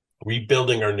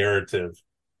 rebuilding our narrative,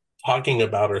 talking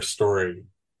about our story,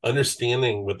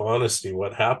 understanding with honesty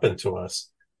what happened to us.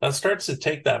 That starts to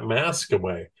take that mask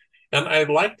away. And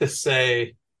I'd like to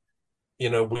say,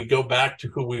 we go back to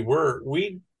who we were.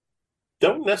 We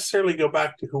don't necessarily go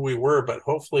back to who we were, but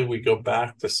hopefully we go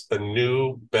back to a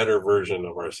new, better version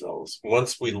of ourselves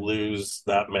once we lose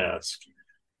that mask.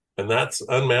 And that's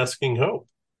Unmasking Hope.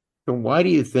 So why do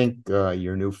you think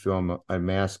your new film,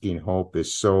 Unmasking Hope,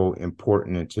 is so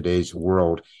important in today's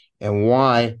world? And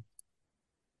why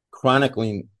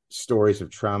chronicling stories of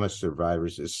trauma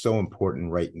survivors is so important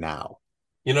right now?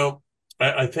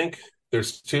 I think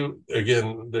there's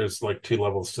like 2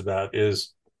 levels to that.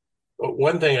 Is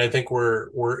one thing, I think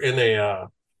we're in a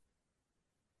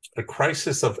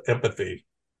crisis of empathy.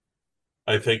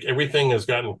 I think everything has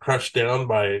gotten crushed down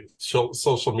by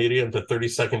social media into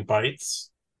 30-second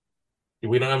bites.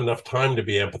 We don't have enough time to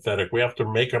be empathetic. We have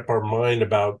to make up our mind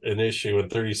about an issue in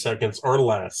 30 seconds or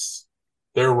less.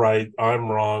 They're right, I'm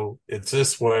wrong, it's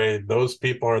this way, those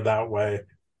people are that way.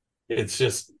 It's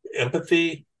just,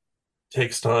 empathy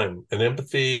takes time, and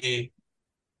empathy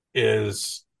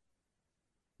makes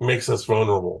us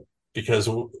vulnerable, because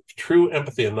true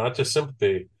empathy, and not just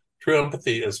sympathy, true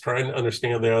empathy is trying to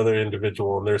understand the other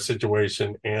individual and their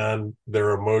situation and their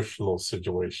emotional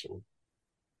situation.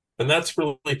 And that's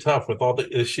really tough with all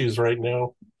the issues right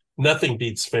now. Nothing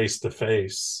beats face to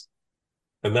face.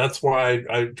 And that's why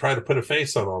I try to put a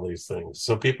face on all these things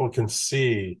so people can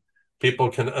see, people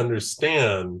can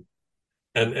understand.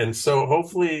 And so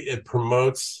hopefully it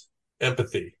promotes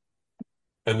empathy.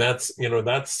 And that's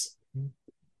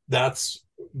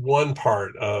one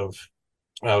part of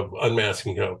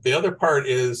Unmasking Hope. The other part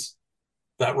is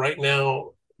that right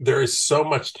now there is so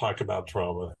much talk about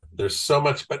trauma. There's so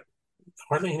much, but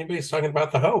hardly anybody's talking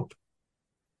about the hope.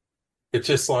 It's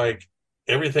just like,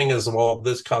 everything is, well,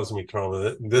 this caused me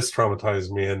trauma, this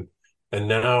traumatized me, and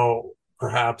now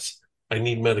perhaps I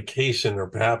need medication, or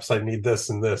perhaps I need this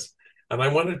and this. And I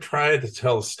want to try to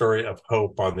tell a story of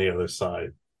hope on the other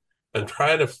side, and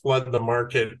try to flood the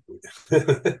market,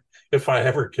 if I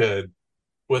ever could,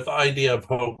 with the idea of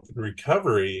hope and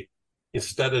recovery,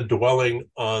 instead of dwelling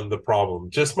on the problem.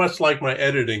 Just much like my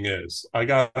editing is. I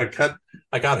gotta cut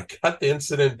the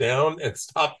incident down and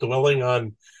stop dwelling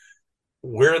on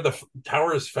where the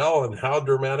towers fell and how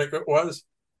dramatic it was,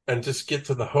 and just get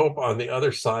to the hope on the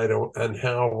other side and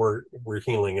how we're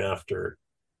healing after.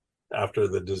 after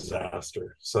the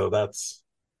disaster. So that's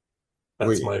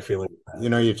We, my feeling.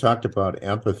 you talked about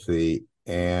empathy,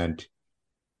 and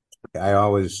I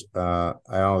always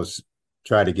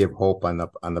try to give hope on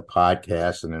the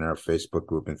podcast and in our Facebook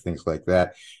group and things like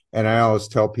that. And I always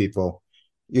tell people,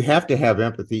 you have to have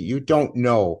empathy. You don't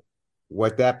know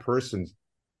what that person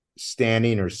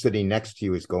standing or sitting next to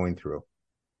you is going through.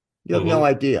 You have no Mm-hmm.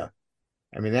 idea.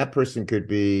 I mean, that person could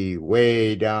be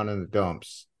way down in the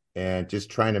dumps and just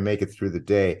trying to make it through the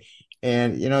day.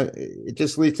 And, it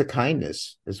just leads to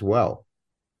kindness as well.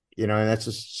 And that's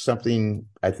just something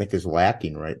I think is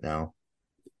lacking right now.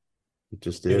 It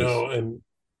just is. And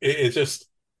it just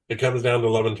it comes down to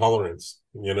love and tolerance,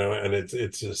 and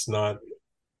it's just not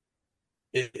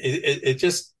it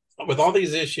just with all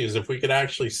these issues, if we could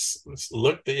actually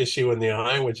look the issue in the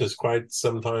eye, which is quite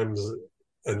sometimes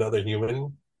another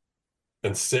human,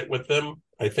 and sit with them,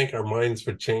 I think our minds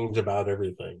would change about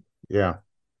everything. Yeah,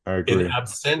 I In agree.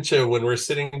 absentia, when we're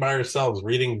sitting by ourselves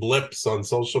reading blips on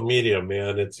social media,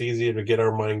 man, it's easy to get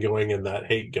our mind going and that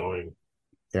hate going.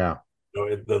 Yeah,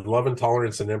 The love and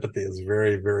tolerance and empathy is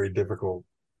very, very difficult,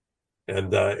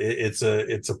 and it's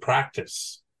a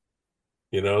practice.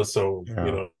 So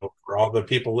yeah, for all the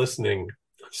people listening,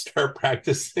 start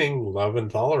practicing love and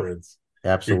tolerance.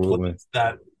 absolutely.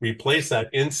 Replace that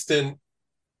instant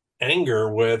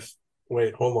anger with,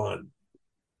 wait, hold on,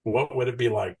 what would it be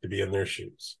like to be in their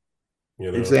shoes?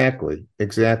 Exactly.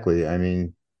 Exactly. I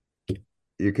mean,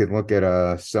 you could look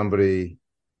at somebody,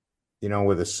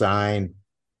 with a sign,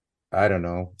 I don't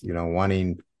know,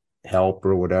 wanting help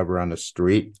or whatever on the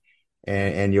street,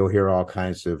 and you'll hear all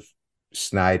kinds of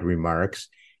snide remarks.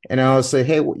 And I'll say,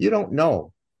 hey, well, you don't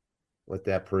know what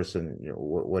that person,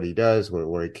 what he does,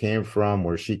 where he came from,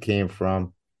 where she came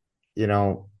from, you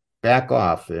know, back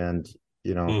off and,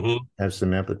 Mm-hmm. have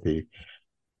some empathy.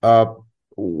 Uh,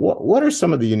 what are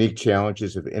some of the unique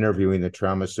challenges of interviewing the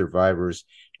trauma survivors,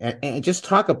 and just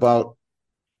talk about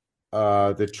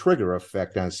the trigger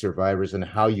effect on survivors and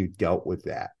how you dealt with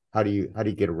that? How do you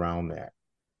get around that?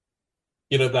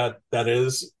 That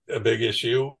is a big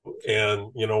issue,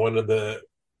 and one of the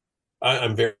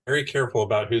I'm very, very careful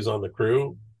about who's on the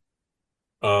crew.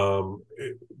 Um,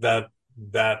 that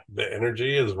the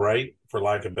energy is right, for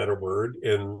lack of a better word,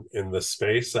 in the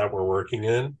space that we're working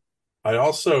in. I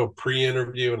also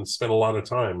pre-interview and spend a lot of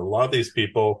time. A lot of these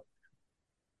people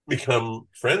become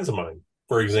friends of mine.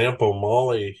 For example,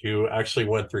 Molly, who actually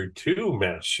went through two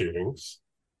mass shootings.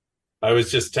 I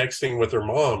was just texting with her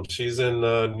mom. She's in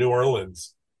New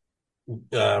Orleans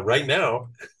right now,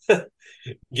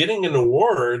 getting an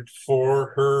award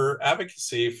for her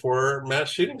advocacy for mass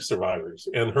shooting survivors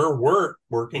and her work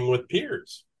working with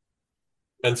peers.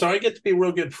 And so I get to be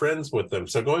real good friends with them.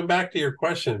 So going back to your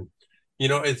question,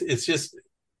 it's just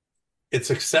it's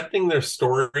accepting their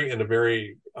story in a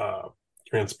very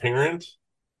transparent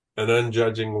and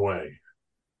unjudging way.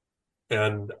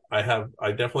 And I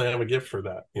definitely have a gift for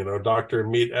that. Dr.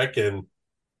 Meet Ekin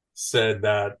said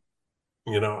that,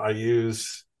 I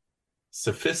use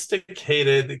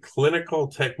sophisticated clinical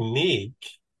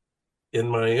technique in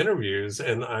my interviews.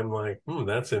 And I'm like,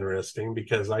 that's interesting,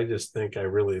 because I just think I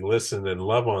really listen and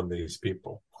love on these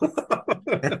people.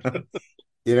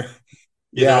 You know,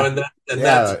 yeah, And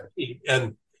that's yeah, key.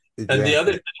 And the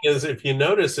other exactly. thing is, if you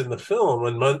notice in the film,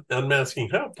 when Unmasking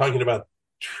Hope, talking about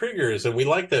triggers, and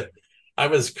I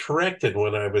was corrected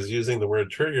when I was using the word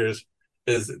triggers,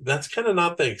 is that's kind of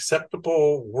not the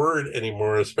acceptable word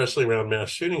anymore, especially around mass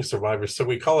shooting survivors. So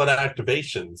we call it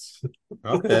activations.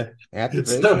 Okay,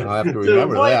 activation. So, I'll have to to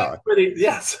remember avoid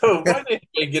that. so avoid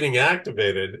anybody getting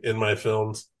activated in my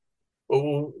films,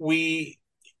 we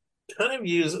kind of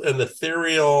use an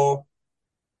ethereal,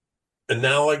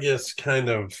 analogous kind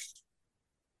of,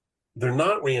 they're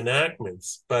not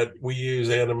reenactments, but we use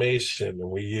animation and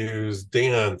we use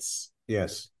dance,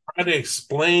 Yes. try to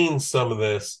explain some of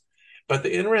this. But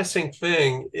the interesting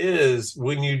thing is,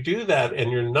 when you do that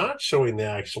and you're not showing the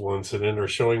actual incident or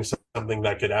showing something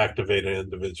that could activate an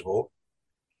individual,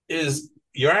 is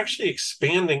you're actually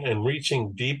expanding and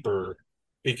reaching deeper,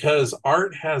 because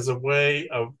art has a way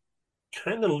of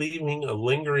kind of leaving a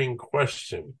lingering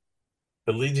question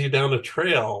that leads you down a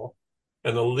trail,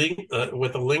 and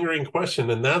with a lingering question.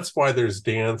 And that's why there's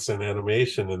dance and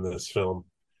animation in this film.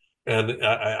 And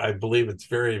I believe it's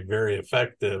very, very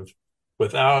effective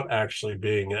without actually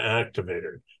being an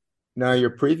activator. Now,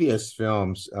 your previous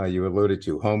films, you alluded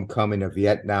to Homecoming, a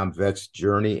Vietnam vet's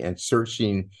journey and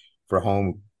searching for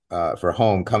home,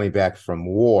 coming back from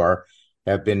war,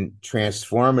 have been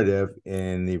transformative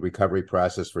in the recovery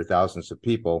process for thousands of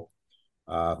people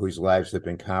whose lives have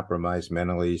been compromised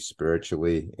mentally,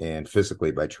 spiritually, and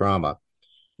physically by trauma.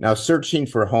 Now, Searching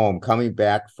for Home, coming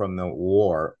back from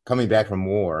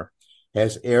war,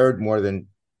 has aired more than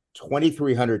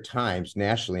 2,300 times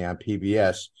nationally on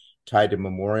PBS, tied to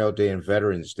Memorial Day and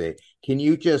Veterans Day. Can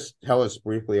you just tell us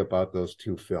briefly about those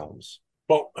two films?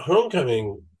 Well,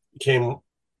 Homecoming came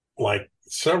like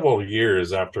several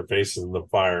years after Faces in the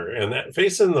Fire, and that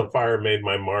Faces in the Fire made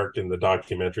my mark in the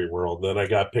documentary world. Then I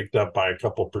got picked up by a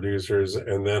couple producers,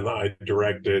 and then I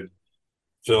directed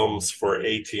films for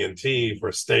AT&T,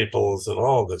 for Staples, and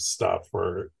all this stuff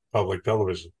for public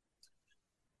television.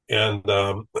 And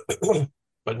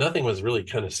but nothing was really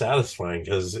kind of satisfying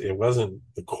because it wasn't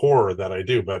the core that I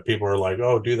do. But people are like,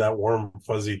 "Oh, do that warm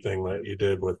fuzzy thing that you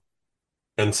did with,"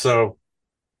 and so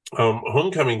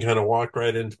Homecoming kind of walked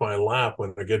right into my lap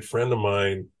when a good friend of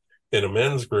mine in a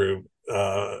men's group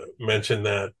mentioned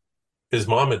that his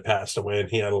mom had passed away and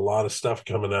he had a lot of stuff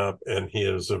coming up, and he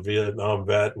is a Vietnam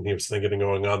vet, and he was thinking of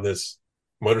going on this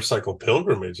motorcycle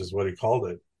pilgrimage is what he called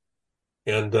it.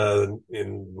 And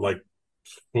in like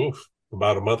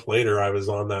about a month later, I was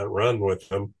on that run with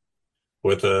him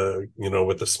with a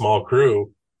small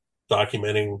crew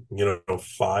documenting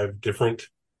 5 different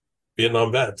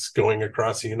Vietnam vets going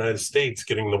across the United States,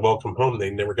 getting the welcome home they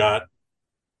never got,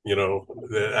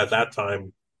 at that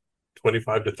time,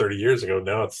 25 to 30 years ago.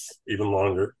 Now it's even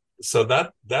longer. So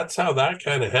that's how that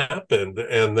kind of happened.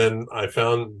 And then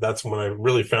that's when I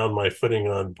really found my footing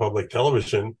on public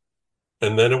television.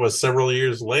 And then it was several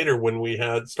years later when we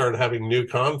had started having new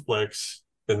conflicts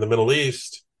in the Middle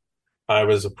East. I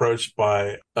was approached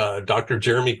by Dr.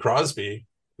 Jeremy Crosby,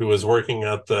 who was working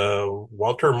at the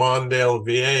Walter Mondale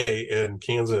VA in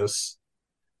Kansas.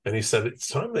 And he said, "It's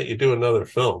time that you do another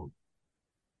film."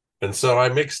 And so I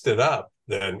mixed it up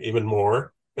then even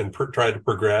more and tried to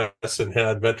progress, and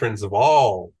had veterans of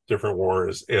all different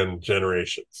wars and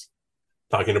generations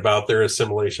talking about their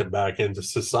assimilation back into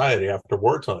society after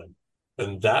wartime.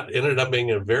 And that ended up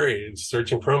being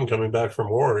Searching for Home, coming back from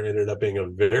war, ended up being a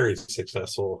very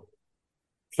successful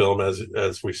film.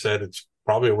 As we said, it's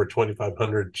probably over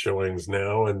 2,500 showings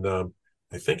now, and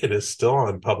I think it is still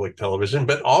on public television.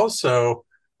 But also,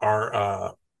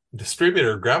 our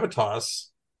distributor Gravitas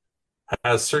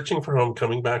has Searching for Home,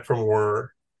 coming back from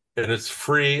war, and it's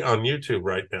free on YouTube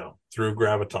right now through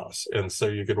Gravitas, and so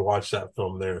you could watch that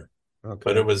film there. Okay.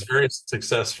 But it was very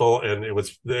successful, and it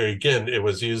was there again. It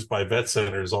was used by vet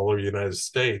centers all over the United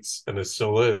States, and it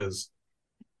still is,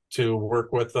 to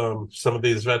work with some of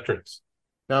these veterans.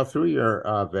 Now, through your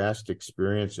vast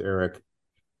experience, Eric,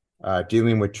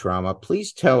 dealing with trauma,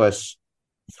 please tell us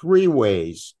 3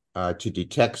 ways to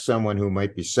detect someone who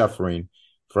might be suffering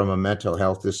from a mental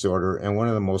health disorder, and one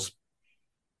of the most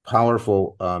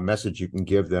powerful message you can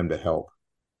give them to help.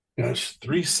 Gosh,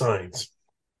 3 signs.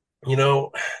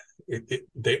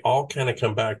 They all kind of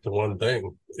come back to one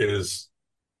thing: is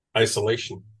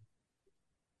isolation.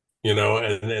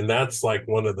 And that's like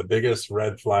one of the biggest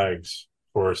red flags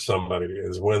for somebody,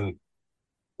 is when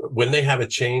they have a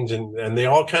change, and they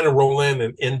all kind of roll in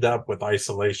and end up with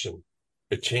isolation.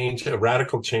 A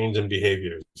radical change in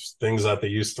behaviors, things that they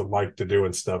used to like to do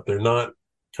and stuff. They're not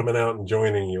coming out and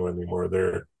joining you anymore.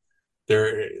 They're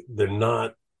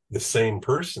not the same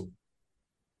person.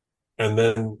 And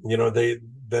then,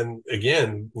 then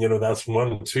again, that's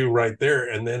 1, 2 right there.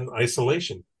 And then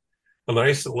isolation. And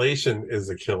isolation is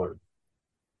a killer.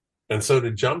 And so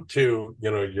to jump to,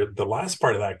 the last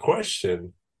part of that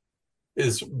question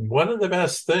is, one of the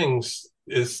best things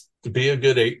is to be a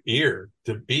good ear,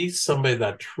 to be somebody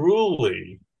that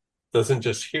truly doesn't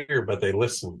just hear, but they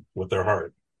listen with their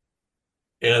heart.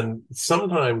 And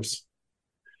sometimes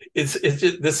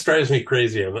this drives me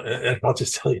crazy. And I'll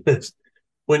just tell you this.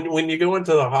 When you go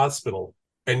into the hospital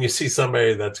and you see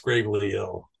somebody that's gravely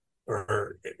ill,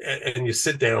 and you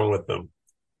sit down with them,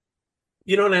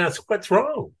 you don't ask, "What's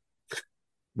wrong?"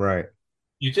 Right.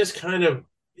 You just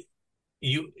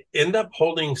you end up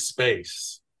holding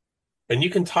space, and you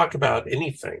can talk about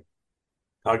anything,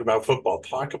 talk about football,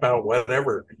 talk about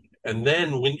whatever. And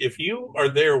then if you are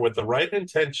there with the right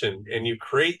intention and you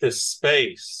create this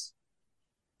space,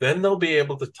 then they'll be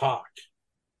able to talk.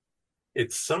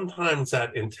 It's sometimes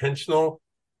that intentional,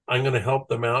 I'm going to help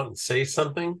them out and say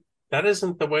something. That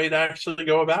isn't the way to actually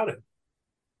go about it.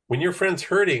 When your friend's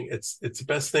hurting, it's the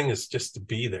best thing is just to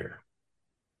be there.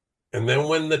 And then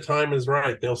when the time is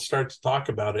right, they'll start to talk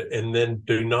about it, and then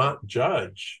do not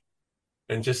judge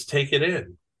and just take it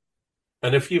in.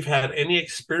 And if you've had any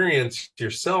experience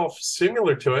yourself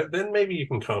similar to it, then maybe you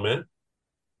can comment,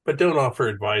 but don't offer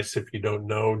advice if you don't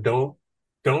know.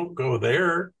 Don't go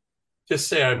there. Just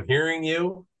say, "I'm hearing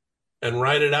you," and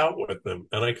write it out with them.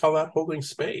 And I call that holding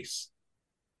space.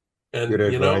 And, Good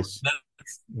advice.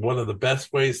 It's one of the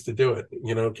best ways to do it,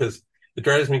 because it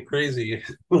drives me crazy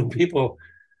when people,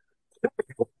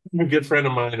 a good friend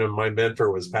of mine and my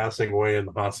mentor was passing away in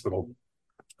the hospital.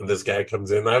 And this guy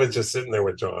comes in. I was just sitting there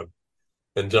with John,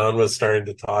 and John was starting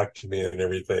to talk to me and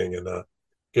everything. And a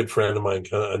good friend of mine,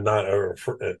 not, or,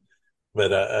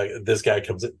 but this guy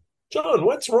comes in. John,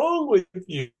 what's wrong with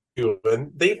you?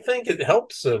 And they think it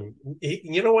helps him.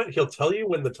 You know what? He'll tell you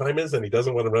when the time is, and he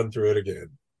doesn't want to run through it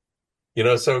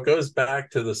again. So it goes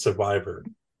back to the survivor.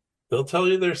 They'll tell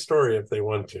you their story if they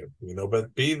want to,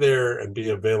 but be there and be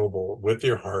available with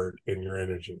your heart and your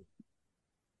energy.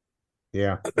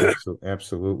 Yeah,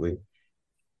 absolutely.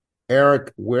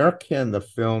 Eric, where can the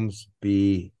films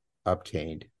be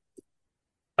obtained?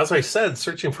 As I said,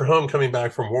 searching for home, coming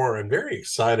back from war. I'm very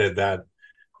excited that,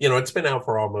 it's been out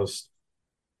for almost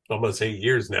 8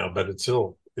 years now, but it's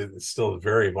still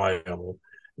very viable.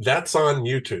 That's on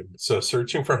YouTube. So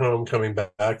searching for home, coming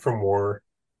back from war,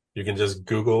 you can just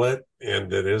Google it,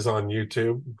 and it is on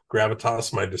YouTube.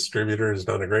 Gravitas, my distributor, has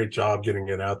done a great job getting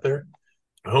it out there.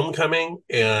 Homecoming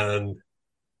and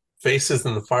Faces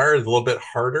in the Fire is a little bit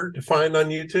harder to find on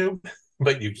YouTube,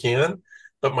 but you can.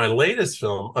 But my latest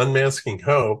film, Unmasking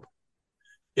Hope,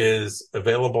 is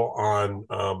available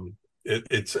on.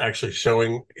 It's actually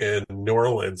showing in New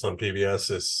Orleans on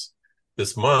PBS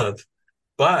this month.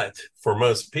 But for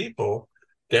most people,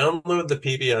 download the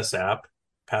PBS app,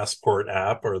 Passport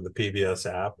app, or the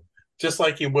PBS app, just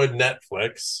like you would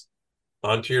Netflix,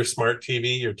 onto your smart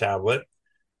TV, your tablet,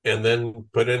 and then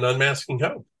put in Unmasking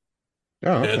Hope.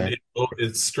 Oh, And okay.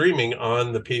 it's streaming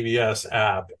on the PBS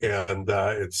app, and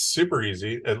it's super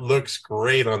easy. It looks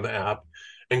great on the app.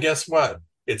 And guess what?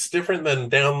 It's different than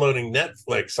downloading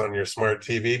Netflix on your smart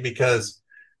TV, because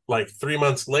like 3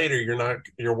 months later,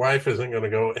 your wife isn't going to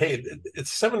go, hey,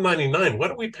 it's $7.99.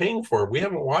 What are we paying for? We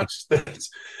haven't watched this.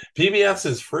 PBS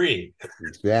is free.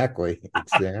 Exactly.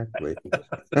 Exactly.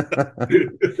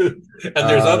 And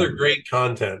there's other great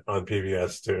content on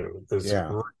PBS too. There's Yeah.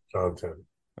 great content.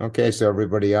 Okay, so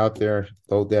everybody out there,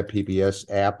 load that PBS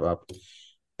app up.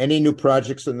 Any new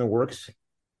projects in the works?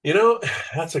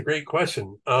 That's a great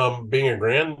question. Being a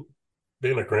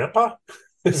grandpa,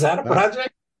 is that a Huh?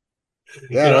 project?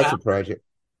 Yeah, You know, that's a project.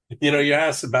 you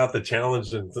asked about the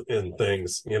challenge and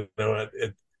things. And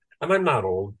I'm not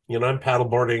old. I'm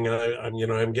paddleboarding.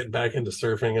 I'm getting back into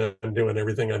surfing. I'm doing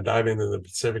everything. I'm diving in the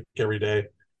Pacific every day.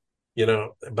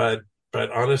 But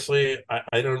honestly,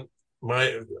 I don't.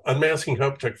 My Unmasking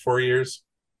Hope took 4 years.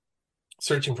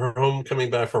 Searching for Home,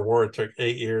 coming back for war, it took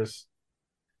 8 years.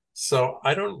 So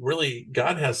I don't really,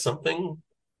 God has something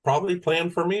probably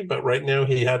planned for me, but right now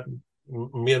he had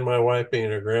me and my wife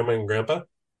being a grandma and grandpa,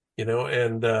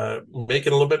 and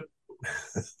making a little bit,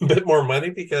 a bit more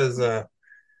money, because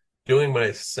doing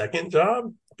my second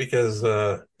job, because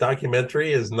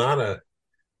documentary is not a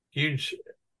huge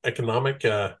economic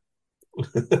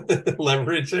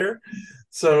leverage there.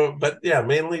 So, but yeah,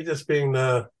 mainly just being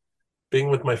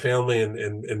with my family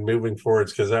and moving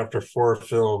forwards, because after 4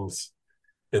 films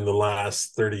in the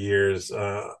last 30 years,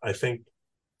 I think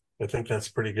that's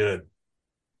pretty good.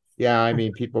 Yeah, I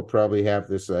mean, people probably have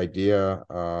this idea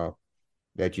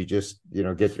that you just,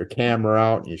 get your camera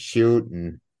out and you shoot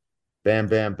and bam,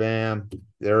 bam, bam,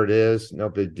 there it is, no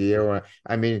big deal.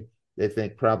 I mean, they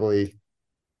think probably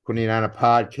putting on a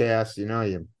podcast,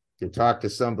 you talk to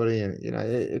somebody, and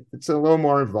it's a little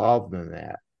more involved than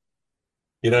that.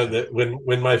 That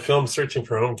when my film Searching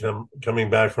for Home, coming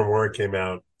back from war, came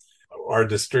out, our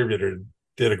distributor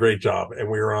did a great job, and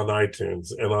we were on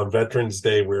iTunes, and on Veterans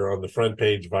Day we were on the front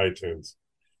page of iTunes,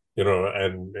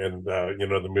 and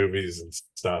the movies and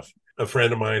stuff. A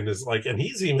friend of mine is like, and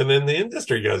he's even in the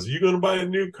industry, he goes, you going to buy a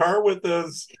new car with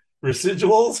those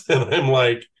residuals? And I'm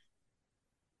like,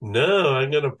 no,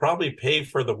 I'm going to probably pay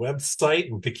for the website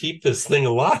and to keep this thing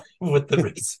alive with the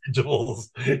residuals.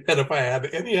 And if I have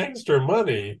any extra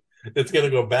money, it's going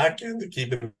to go back into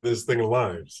keeping this thing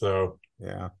alive. So,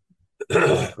 Yeah,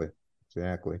 exactly.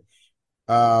 Exactly.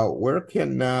 Where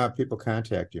can people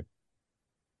contact you?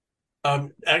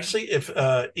 Actually, if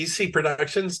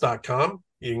ecproductions.com,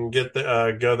 you can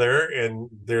go there, and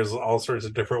there's all sorts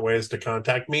of different ways to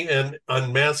contact me, and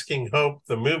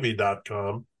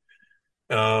unmaskinghopethemovie.com.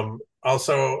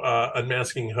 Also,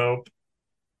 Unmasking Hope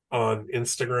on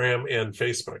Instagram and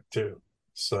Facebook too.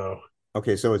 So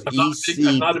Okay, so it's I'm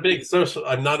EC. not a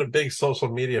big social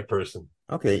media person.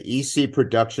 Okay,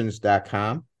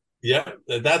 ecproductions.com. Yeah,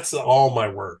 that's all my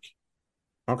work.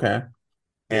 Okay.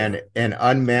 Yeah, And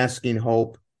Unmasking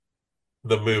Hope,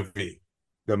 the movie.com.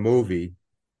 the movie.com.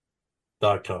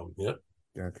 Yeah,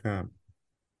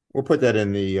 We'll put that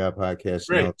in the podcast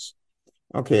great. notes.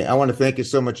 Okay, I want to thank you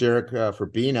so much, Eric, for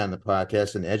being on the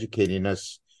podcast and educating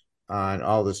us on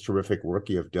all this terrific work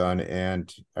you have done and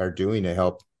are doing to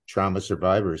help trauma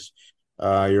survivors.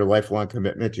 Your lifelong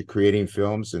commitment to creating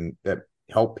films and that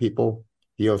help people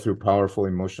heal through powerful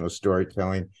emotional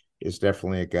storytelling is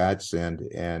definitely a godsend.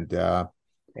 And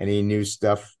any new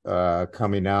stuff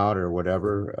coming out or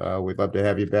whatever, we'd love to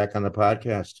have you back on the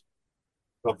podcast.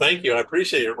 Well, thank you. I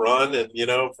appreciate it, Ron. And,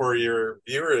 for your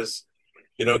viewers,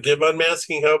 give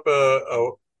Unmasking Hope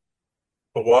a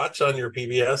watch on your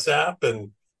PBS app and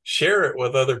share it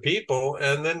with other people.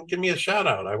 And then give me a shout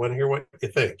out. I want to hear what you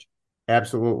think.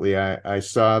 Absolutely. I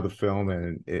saw the film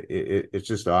and it's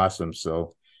just awesome.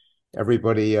 So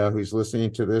everybody who's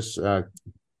listening to this,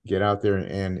 get out there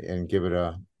and give it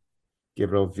a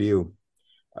view.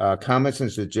 Comments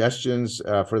and suggestions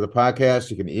for the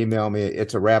podcast, you can email me at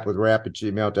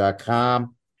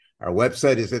itsarapwithrap@gmail.com. Our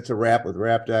website is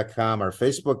itsarapwithrap.com. Our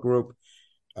Facebook group,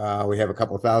 we have a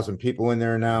couple thousand people in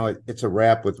there now. It's a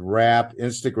Rap with Rap.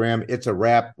 Instagram, It's a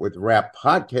Rap with Rap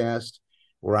podcast.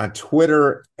 We're on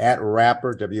Twitter at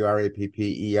Rapper,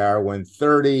 WRAPPER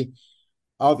 130.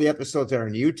 All the episodes are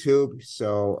on YouTube.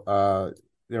 So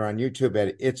they're on YouTube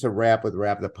at It's a Rap with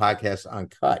Rap, the podcast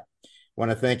uncut. Want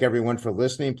to thank everyone for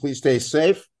listening. Please stay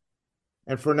safe.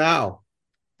 And for now,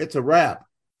 it's a wrap.